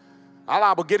is.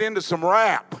 I'll get into some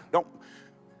rap. Help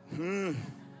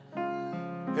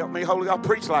me, Holy God. I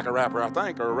preach like a rapper, I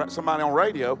think, or somebody on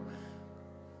radio.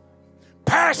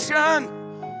 Passion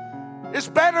is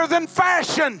better than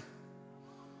fashion.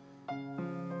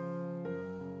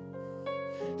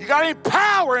 You got any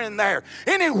power in there?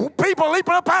 Any people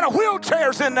leaping up out of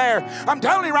wheelchairs in there? I'm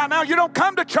telling you right now, you don't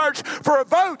come to church for a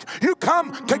vote. You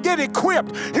come to get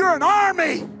equipped. You're an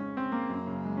army.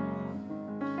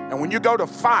 And when you go to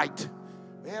fight,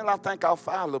 Well, I think I'll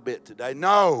fight a little bit today.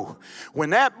 No. When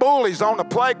that bully's on the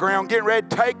playground getting ready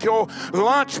to take your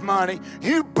lunch money,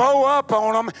 you bow up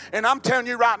on them, and I'm telling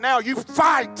you right now, you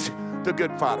fight the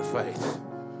good fight of faith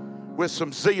with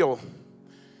some zeal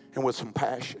and with some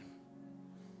passion.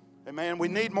 Amen. We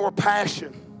need more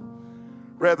passion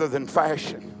rather than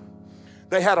fashion.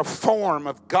 They had a form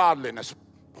of godliness,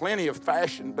 plenty of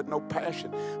fashion, but no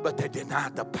passion. But they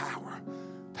denied the power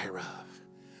thereof.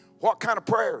 What kind of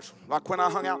prayers? Like when I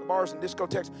hung out in bars and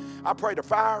discotheques, I prayed a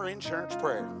fire insurance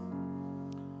prayer.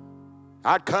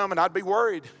 I'd come and I'd be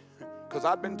worried because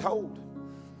I'd been told,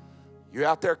 you're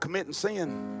out there committing sin,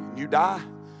 and you die,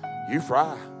 you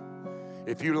fry.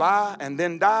 If you lie and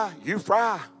then die, you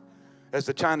fry. As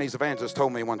the Chinese evangelist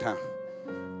told me one time.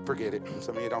 Forget it.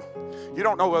 Some of you don't. You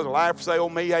don't know whether to laugh, say, oh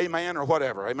me, amen, or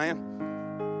whatever, amen?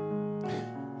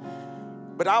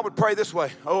 But I would pray this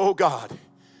way. Oh God,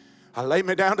 I lay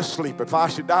me down to sleep. If I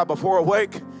should die before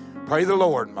awake, pray the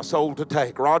Lord my soul to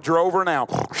take. Roger, over and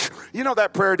out. You know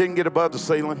that prayer didn't get above the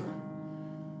ceiling.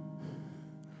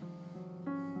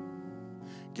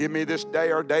 Give me this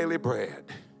day our daily bread.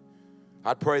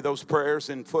 I'd pray those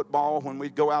prayers in football when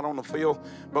we'd go out on the field,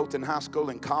 both in high school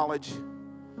and college.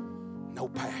 No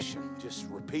passion, just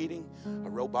repeating a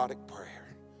robotic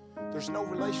prayer. There's no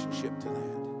relationship to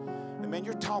that. Man,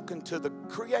 you're talking to the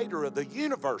creator of the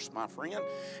universe, my friend.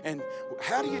 And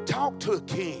how do you talk to a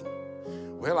king?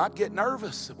 Well, I'd get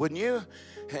nervous, wouldn't you?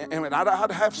 And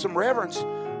I'd have some reverence.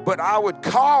 But I would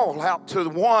call out to the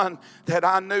one that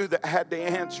I knew that had the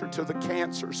answer to the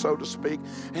cancer, so to speak.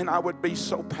 And I would be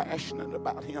so passionate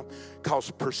about him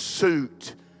because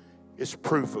pursuit is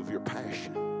proof of your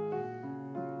passion.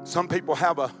 Some people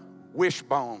have a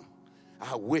wishbone.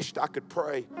 I wished I could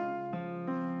pray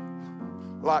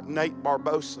like Nate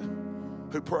Barbosa,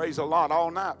 who prays a lot all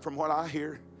night from what I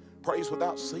hear, prays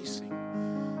without ceasing.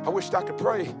 I wished I could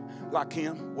pray like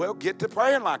him. Well, get to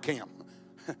praying like him.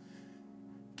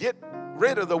 Get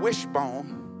rid of the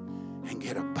wishbone and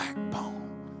get a backbone.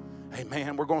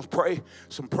 Amen. We're going to pray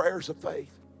some prayers of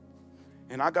faith.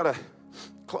 And I got to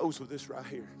close with this right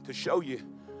here to show you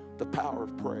the power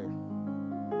of prayer.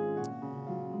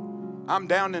 I'm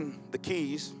down in the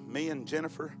Keys, me and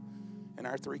Jennifer and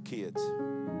our 3 kids.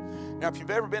 Now, if you've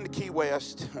ever been to Key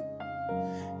West,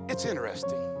 it's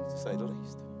interesting, to say the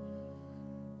least.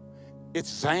 It's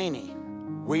zany,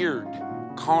 weird,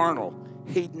 carnal,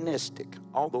 hedonistic.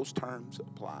 All those terms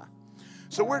apply.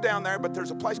 So we're down there, but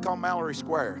there's a place called Mallory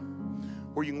Square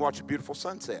where you can watch a beautiful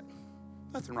sunset.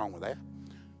 Nothing wrong with that.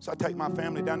 So I take my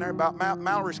family down there about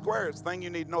Mallory Square. It's the thing you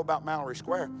need to know about Mallory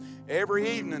Square. Every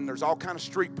evening, there's all kind of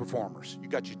street performers. You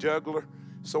got your juggler,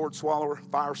 sword swallower,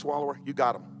 fire swallower. You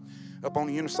got them up on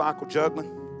the unicycle juggling.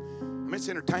 I mean, it's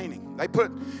entertaining.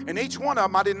 And each one of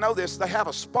them, I didn't know this, they have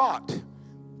a spot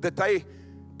that they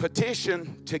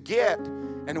petition to get.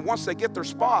 And once they get their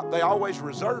spot, they always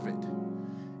reserve it.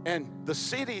 And the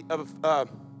city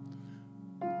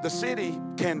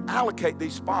can allocate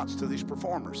these spots to these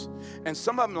performers. And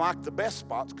some of them like the best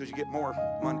spots because you get more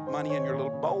money in your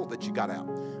little bowl that you got out.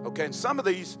 Okay, and some of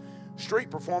these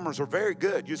street performers are very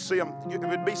good. You'd see them, it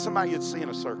would be somebody you'd see in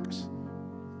a circus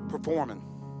performing.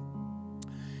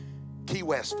 Key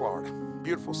West, Florida.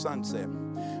 Beautiful sunset.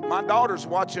 My daughter's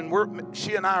watching.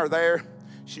 She and I are there.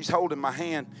 She's holding my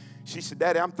hand. She said,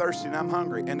 Daddy, I'm thirsty and I'm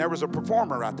hungry. And there was a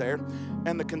performer right there.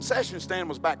 And the concession stand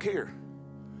was back here.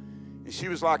 And she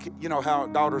was like, you know how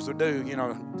daughters would do. You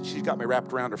know, she's got me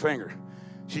wrapped around her finger.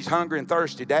 She's hungry and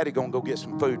thirsty. Daddy gonna go get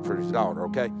some food for his daughter,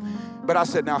 okay? But I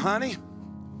said, now, honey,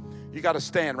 you got to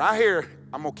stand right here.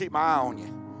 I'm going to keep my eye on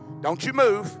you. Don't you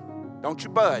move. Don't you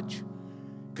budge.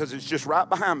 Because it's just right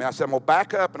behind me. I said, I'm going to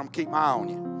back up and I'm going to keep my eye on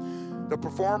you. The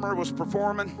performer was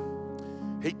performing.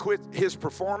 He quit his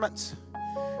performance.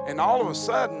 And all of a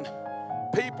sudden,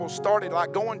 people started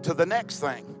like going to the next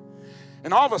thing.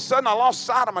 And all of a sudden, I lost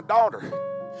sight of my daughter.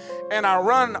 And I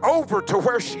run over to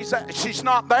where she's at. She's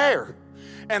not there.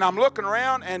 And I'm looking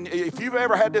around, and if you've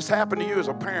ever had this happen to you as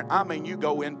a parent, I mean, you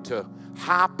go into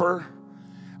hyper.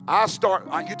 You're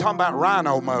talking about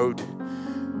rhino mode.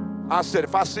 I said,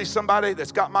 if I see somebody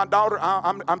that's got my daughter,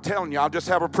 I'm telling you, I'll just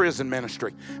have a prison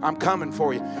ministry. I'm coming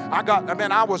for you.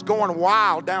 I was going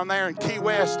wild down there in Key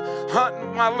West,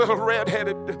 hunting my little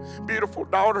red-headed, beautiful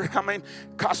daughter.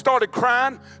 I started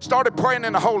crying, started praying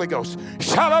in the Holy Ghost.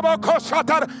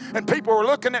 And people were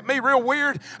looking at me real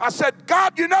weird. I said,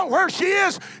 God, you know where she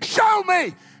is? Show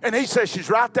me. And he said, she's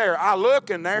right there. I look,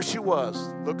 and there she was,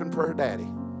 looking for her daddy.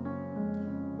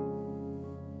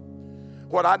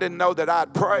 What I didn't know that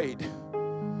I'd prayed.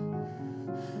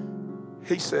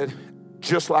 He said,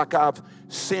 just like I've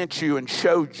sent you and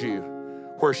showed you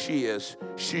where she is.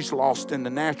 She's lost in the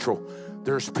natural.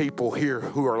 There's people here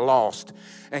who are lost.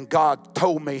 And God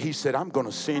told me, he said, I'm going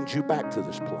to send you back to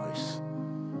this place.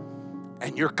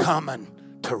 And you're coming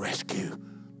to rescue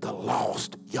the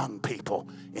lost young people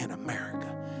in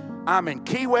America. I'm in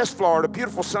Key West, Florida.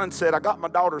 Beautiful sunset. I got my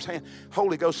daughter's hand.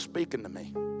 Holy Ghost speaking to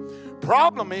me.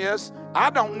 Problem is, I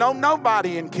don't know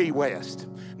nobody in Key West.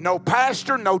 No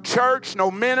pastor, no church, no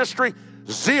ministry.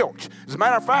 Zilch. As a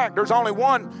matter of fact, there's only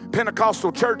one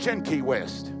Pentecostal church in Key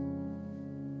West.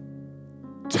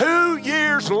 2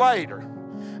 years later,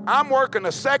 I'm working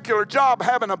a secular job,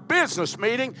 having a business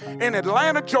meeting in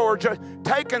Atlanta, Georgia,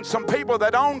 taking some people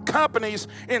that own companies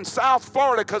in South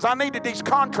Florida because I needed these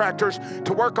contractors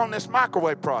to work on this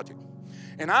microwave project.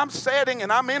 And I'm sitting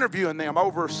and I'm interviewing them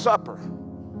over supper.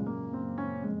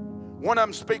 One of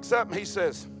them speaks up and he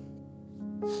says,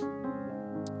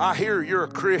 I hear you're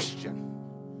a Christian.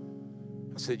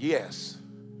 I said, yes.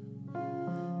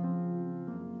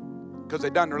 Because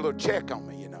they done their little check on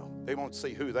me, you know. They won't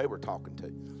see who they were talking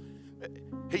to.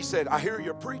 He said, I hear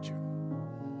you're a preacher.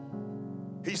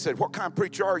 He said, what kind of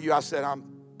preacher are you? I said, I'm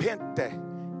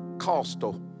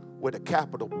Pentecostal with a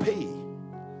capital P.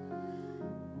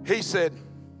 He said,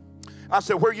 I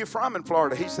said, where are you from in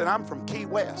Florida? He said, I'm from Key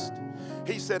West.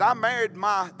 He said, I married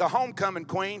the homecoming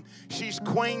queen. She's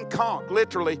Queen Conch.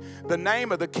 Literally, the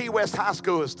name of the Key West High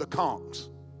School is the Conchs.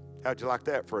 How'd you like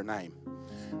that for a name?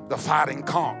 The Fighting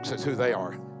Conchs is who they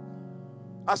are.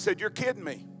 I said, you're kidding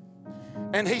me.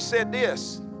 And he said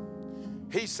this.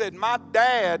 He said, my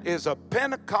dad is a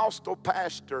Pentecostal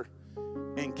pastor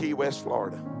in Key West,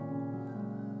 Florida.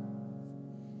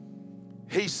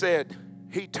 He said,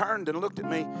 he turned and looked at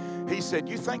me. He said,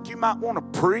 you think you might want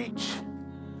to preach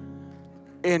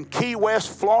in Key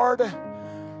West,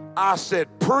 Florida? I said,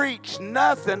 preach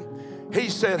nothing. He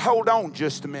said, hold on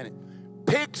just a minute.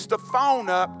 Picks the phone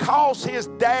up, calls his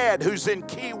dad who's in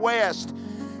Key West,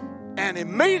 and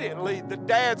immediately the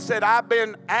dad said, I've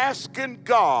been asking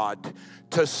God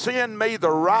to send me the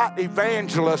right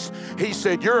evangelist. He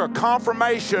said, you're a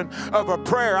confirmation of a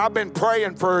prayer I've been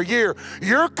praying for a year.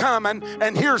 You're coming,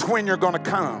 and here's when you're going to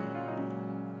come.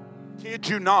 Kid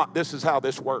you not, this is how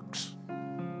this works.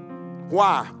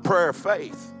 Why? Prayer of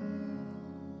faith.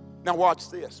 Now watch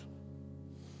this.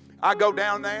 I go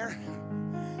down there,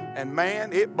 and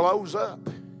man, it blows up.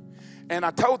 And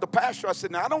I told the pastor, I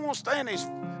said, now I don't want to stay in these.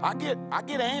 I get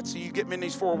antsy. You get me in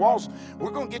these four walls.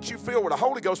 We're going to get you filled with the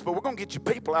Holy Ghost, but we're going to get you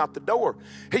people out the door.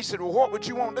 He said, well, what would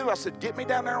you want to do? I said, get me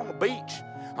down there on the beach.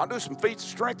 I'll do some feats of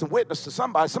strength and witness to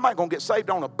somebody. Somebody going to get saved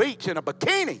on a beach in a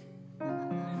bikini.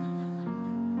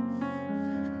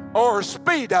 Or a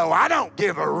Speedo. I don't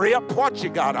give a rip what you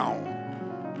got on.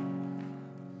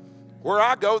 Where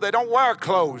I go, they don't wear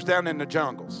clothes down in the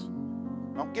jungles.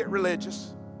 Don't get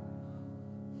religious.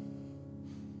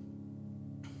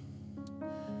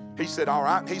 He said, all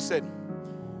right. He said,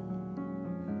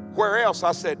 where else?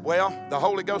 I said, well, the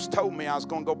Holy Ghost told me I was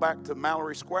going to go back to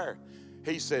Mallory Square.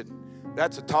 He said,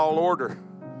 that's a tall order.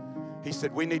 He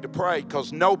said, we need to pray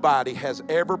because nobody has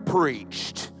ever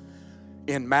preached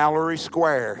in Mallory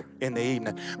Square in the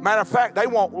evening. Matter of fact, they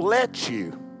won't let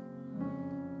you.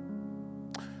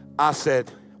 I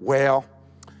said, well,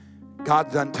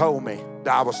 God done told me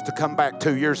that I was to come back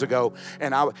 2 years ago.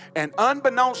 And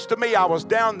unbeknownst to me, I was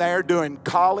down there doing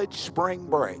college spring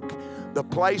break. The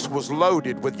place was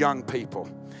loaded with young people.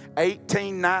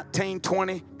 18, 19,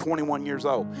 20, 21 years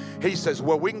old. He says,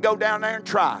 well, we can go down there and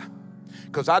try.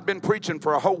 Because I'd been preaching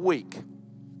for a whole week.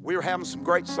 We were having some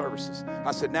great services.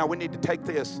 I said, now we need to take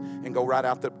this and go right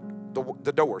out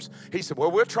the doors. He said,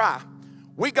 well, we'll try.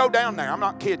 We go down there. I'm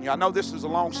not kidding you. I know this is a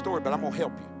long story, but I'm going to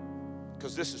help you.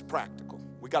 Because this is practical.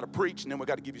 We got to preach, and then we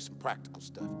got to give you some practical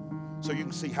stuff so you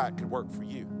can see how it could work for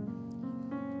you.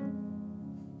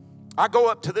 I go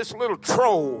up to this little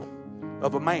troll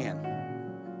of a man.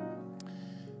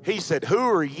 He said, who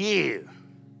are you?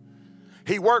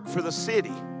 He worked for the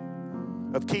city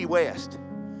of Key West,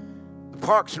 the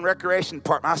Parks and Recreation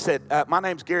Department. I said, my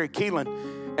name's Gary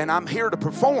Keylon, and I'm here to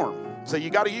perform. So you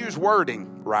got to use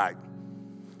wording right.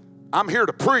 I'm here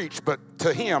to preach, but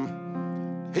to him,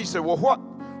 he said, well,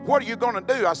 what are you going to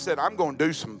do? I said, I'm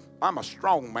a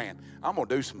strong man. I'm going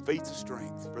to do some feats of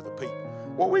strength for the people.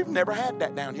 Well, we've never had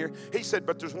that down here. He said,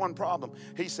 but there's one problem.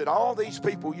 He said, all these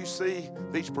people you see,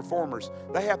 these performers,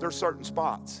 they have their certain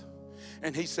spots.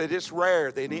 And he said, it's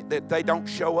rare that they don't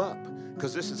show up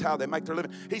because this is how they make their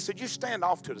living. He said, you stand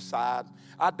off to the side.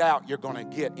 I doubt you're going to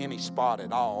get any spot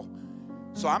at all.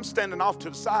 So I'm standing off to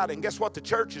the side, and guess what the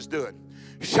church is doing?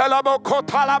 Everybody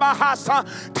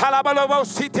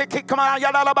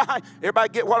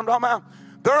get what I'm talking about?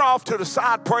 They're off to the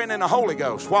side praying in the Holy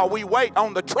Ghost while we wait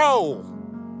on the troll.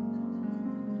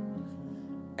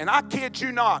 And I kid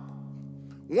you not,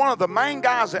 one of the main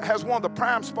guys that has one of the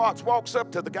prime spots walks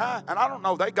up to the guy, and I don't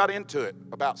know, they got into it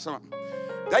about something.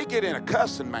 They get in a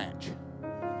cussing match.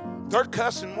 They're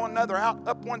cussing one another out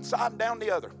up one side and down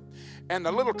the other. And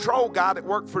the little troll guy that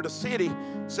worked for the city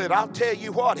said, I'll tell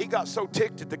you what, he got so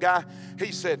ticked at the guy,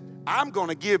 he said, I'm going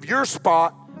to give your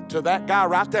spot to that guy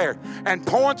right there. And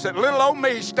points at little old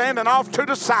me standing off to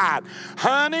the side.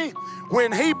 Honey,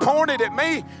 when he pointed at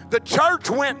me, the church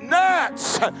went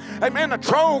nuts. Amen. The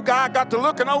troll guy got to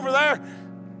looking over there.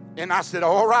 And I said,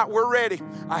 all right, we're ready.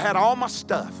 I had all my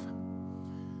stuff.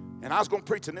 And I was going to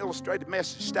preach an illustrated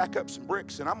message, stack up some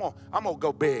bricks, and I'm going to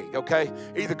go big, okay?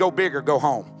 Either go big or go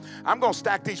home. I'm going to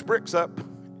stack these bricks up,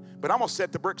 but I'm going to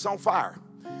set the bricks on fire.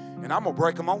 And I'm going to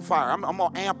break them on fire. I'm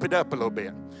going to amp it up a little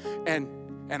bit. And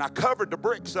I covered the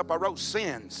bricks up. I wrote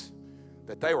sins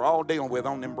that they were all dealing with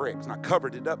on them bricks. And I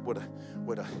covered it up with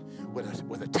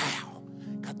a towel.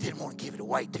 I didn't want to give it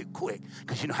away too quick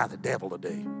because you know how the devil will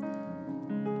do.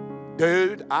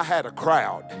 Dude, I had a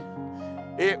crowd.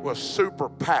 It was super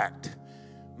packed.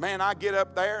 Man, I get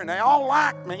up there and they all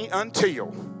like me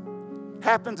until,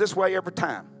 happens this way every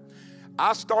time.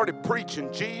 I started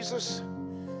preaching Jesus,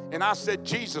 and I said,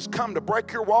 Jesus, come to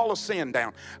break your wall of sin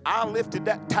down. I lifted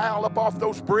that towel up off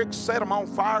those bricks, set them on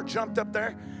fire, jumped up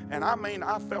there, and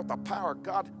I felt the power of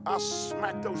God. I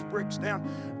smacked those bricks down,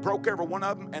 broke every one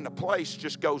of them, and the place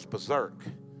just goes berserk.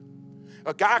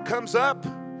 A guy comes up.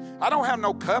 I don't have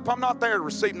no cup. I'm not there to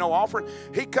receive no offering.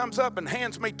 He comes up and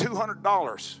hands me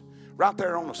 $200 right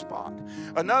there on the spot.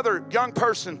 Another young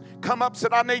person come up and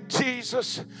said, I need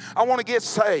Jesus. I want to get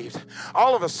saved.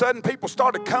 All of a sudden, people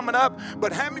started coming up.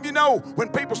 But how many of you know when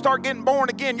people start getting born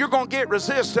again, you're going to get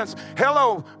resistance?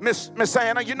 Hello, Miss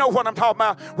Anna, you know what I'm talking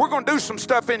about. We're going to do some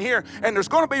stuff in here, and there's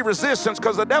going to be resistance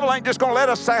because the devil ain't just going to let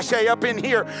us sashay up in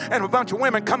here and a bunch of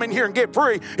women come in here and get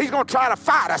free. He's going to try to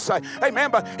fight us. Amen.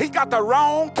 But he got the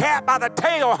wrong cat by the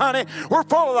tail, honey. We're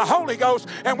full of the Holy Ghost,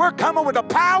 and we're coming with the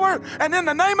power and in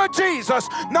the name of Jesus,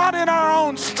 not in our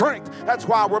own strength. That's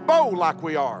why we're bold like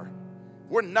we are.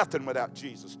 We're nothing without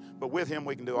Jesus, but with him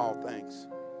we can do all things.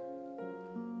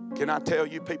 Can I tell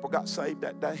you, people got saved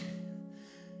that day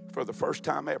for the first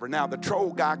time ever. Now, the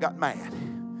troll guy got mad,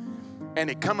 and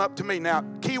he come up to me. Now,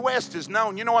 Key West is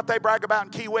known. You know what they brag about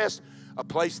in Key West? A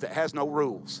place that has no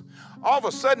rules. All of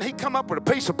a sudden, he come up with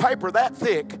a piece of paper that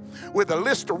thick with a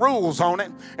list of rules on it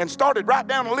and started right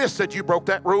down a list. Said, you broke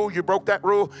that rule, you broke that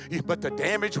rule. But the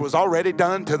damage was already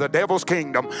done to the devil's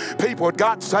kingdom. People had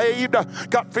got saved,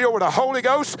 got filled with the Holy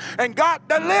Ghost, and got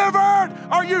delivered.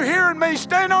 Are you hearing me?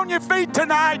 Stand on your feet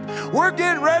tonight. We're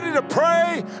getting ready to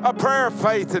pray a prayer of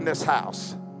faith in this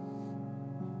house.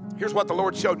 Here's what the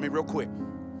Lord showed me real quick.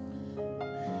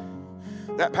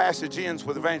 That passage ends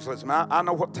with evangelism. I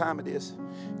know what time it is.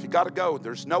 If you got to go,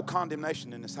 there's no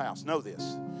condemnation in this house. Know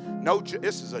this.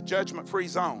 This is a judgment-free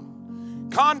zone.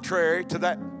 Contrary to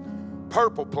that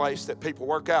purple place that people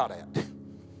work out at.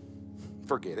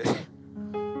 Forget it.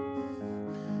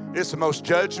 It's the most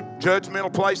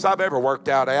judgmental place I've ever worked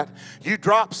out at. You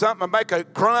drop something and make a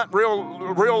grunt real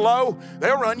low,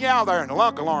 they'll run you out there and the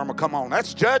lunk alarm will come on.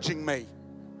 That's judging me.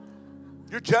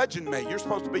 You're judging me. You're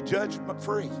supposed to be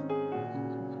judgment-free.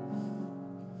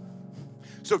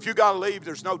 So if you got to leave,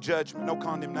 there's no judgment, no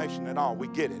condemnation at all. We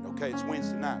get it, okay? It's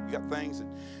Wednesday night. You got things, and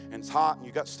it's hot, and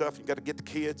you got stuff, and you got to get the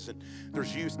kids, and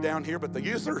there's youth down here, but the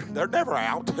youth, they're never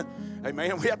out.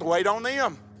 Amen. We have to wait on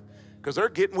them because they're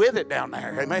getting with it down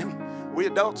there. Amen. We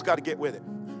adults got to get with it.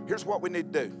 Here's what we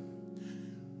need to do.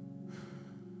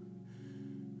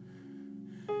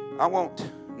 I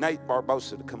want Nate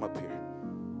Barbosa to come up here.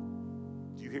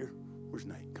 Do you hear? Where's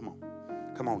Nate? Come on.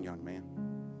 Come on, young man.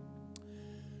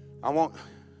 I want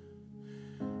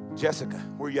Jessica,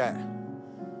 where you at?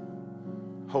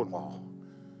 Hohenwald.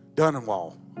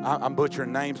 Dunnenwald. I'm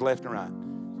butchering names left and right.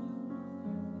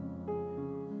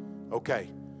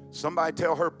 Okay. Somebody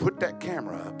tell her, put that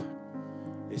camera up.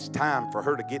 It's time for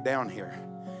her to get down here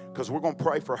because we're going to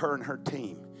pray for her and her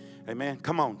team. Amen.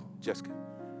 Come on, Jessica.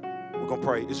 We're going to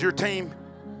pray. Is your team?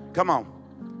 Come on.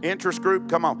 Interest group?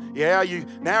 Come on. Yeah,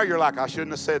 now you're like, I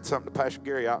shouldn't have said something to Pastor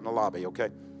Gary out in the lobby, okay?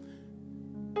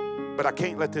 But I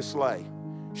can't let this lay.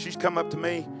 She's come up to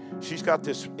me. She's got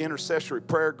this intercessory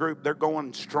prayer group. They're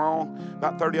going strong.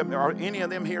 About 30 of them. Are any of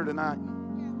them here tonight?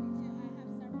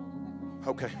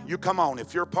 Okay, you come on.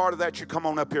 If you're a part of that, you come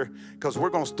on up here because we're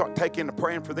going to start taking the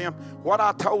praying for them. What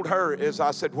I told her is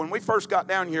I said, when we first got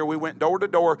down here, we went door to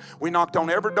door. We knocked on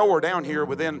every door down here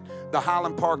within the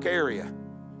Highland Park area.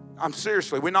 I'm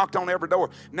seriously, we knocked on every door.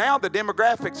 Now the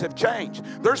demographics have changed.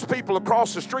 There's people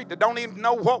across the street that don't even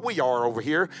know what we are over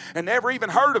here and never even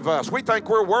heard of us. We think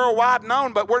we're worldwide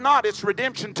known, but we're not. It's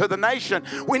redemption to the nation.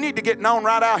 We need to get known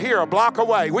right out here a block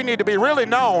away. We need to be really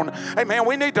known. Hey, man,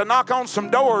 we need to knock on some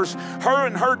doors. Her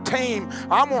and her team,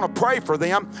 I want to pray for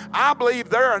them. I believe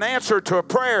they're an answer to a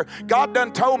prayer. God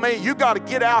done told me you got to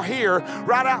get out here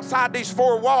right outside these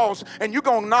four walls, and you're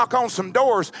going to knock on some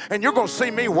doors, and you're going to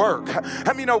see me work.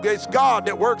 How many know it's God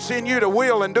that works in you to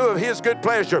will and do of His good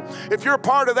pleasure? If you're a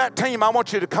part of that team, I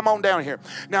want you to come on down here.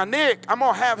 Now, Nick, I'm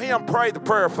going to have him pray the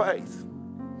prayer of faith.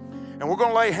 And we're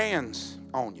going to lay hands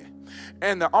on you.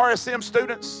 And the RSM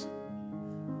students,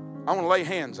 I want to lay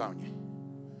hands on you.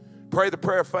 Pray the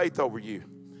prayer of faith over you.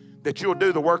 That you'll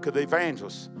do the work of the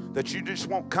evangelist. That you just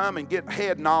won't come and get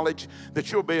head knowledge.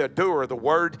 That you'll be a doer of the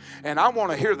word. And I want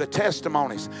to hear the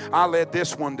testimonies. I led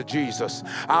this one to Jesus.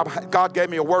 God gave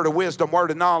me a word of wisdom,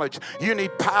 word of knowledge. You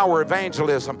need power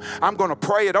evangelism. I'm going to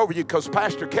pray it over you because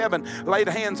Pastor Kevin laid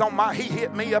hands on he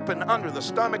hit me up and under the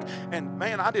stomach. And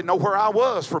man, I didn't know where I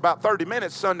was for about 30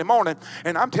 minutes Sunday morning.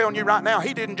 And I'm telling you right now,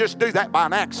 he didn't just do that by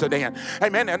an accident.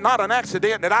 Amen. And not an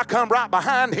accident that I come right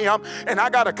behind him and I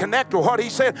got to connect with what he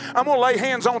said. I'm going to lay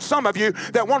hands on some of you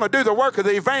that want to do the work of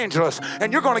the evangelist,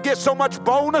 and you're going to get so much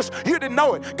boldness you didn't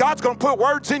know it. God's going to put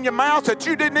words in your mouth that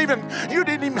you didn't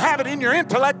even have it in your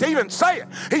intellect to even say it.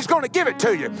 He's going to give it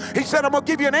to you. He said, I'm going to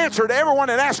give you an answer to everyone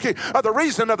that asks you of the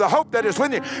reason of the hope that is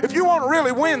within you. If you want to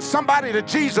really win somebody to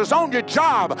Jesus on your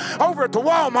job, over at the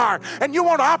Walmart, and you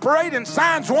want to operate in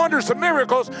signs, wonders, and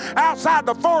miracles outside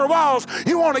the four walls,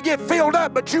 you want to get filled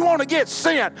up, but you want to get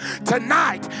sent.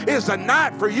 Tonight is the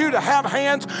night for you to have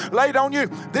hands laid on you.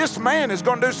 This man is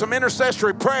going to do some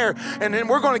intercessory prayer, and then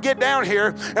we're going to get down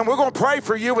here and we're going to pray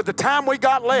for you with the time we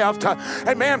got left.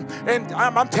 Amen. And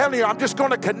I'm telling you, I'm just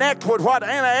going to connect with what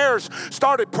Anna Ayers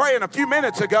started praying a few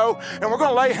minutes ago, and we're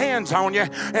going to lay hands on you.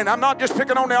 And I'm not just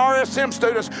picking on the RSM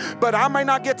students, but I may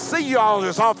not get to see you all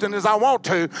as often as I want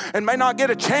to and may not get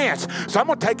a chance. So I'm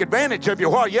going to take advantage of you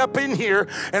while you're up in here,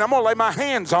 and I'm going to lay my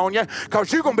hands on you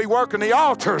because you're going to be working the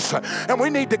altars, and we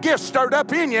need the gifts stirred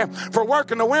up in you for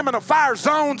working the women of fire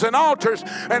zones and altars.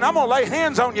 And I'm going to lay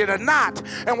hands on you tonight,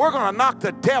 and we're going to knock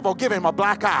the devil, give him a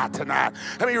black eye tonight.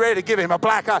 How many ready to give him a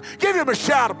black eye? Give him a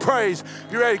shout of praise.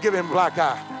 You ready to give him a black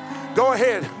eye? Go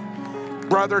ahead,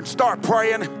 brother, and start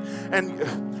praying.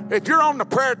 And if you're on the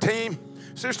prayer team,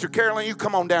 Sister Carolyn, you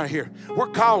come on down here.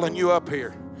 We're calling you up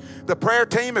here. The prayer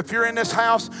team, if you're in this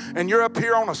house and you're up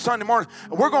here on a Sunday morning,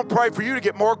 we're going to pray for you to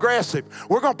get more aggressive.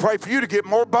 We're going to pray for you to get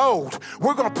more bold.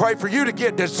 We're going to pray for you to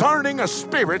get discerning of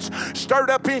spirits stirred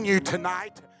up in you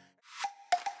tonight.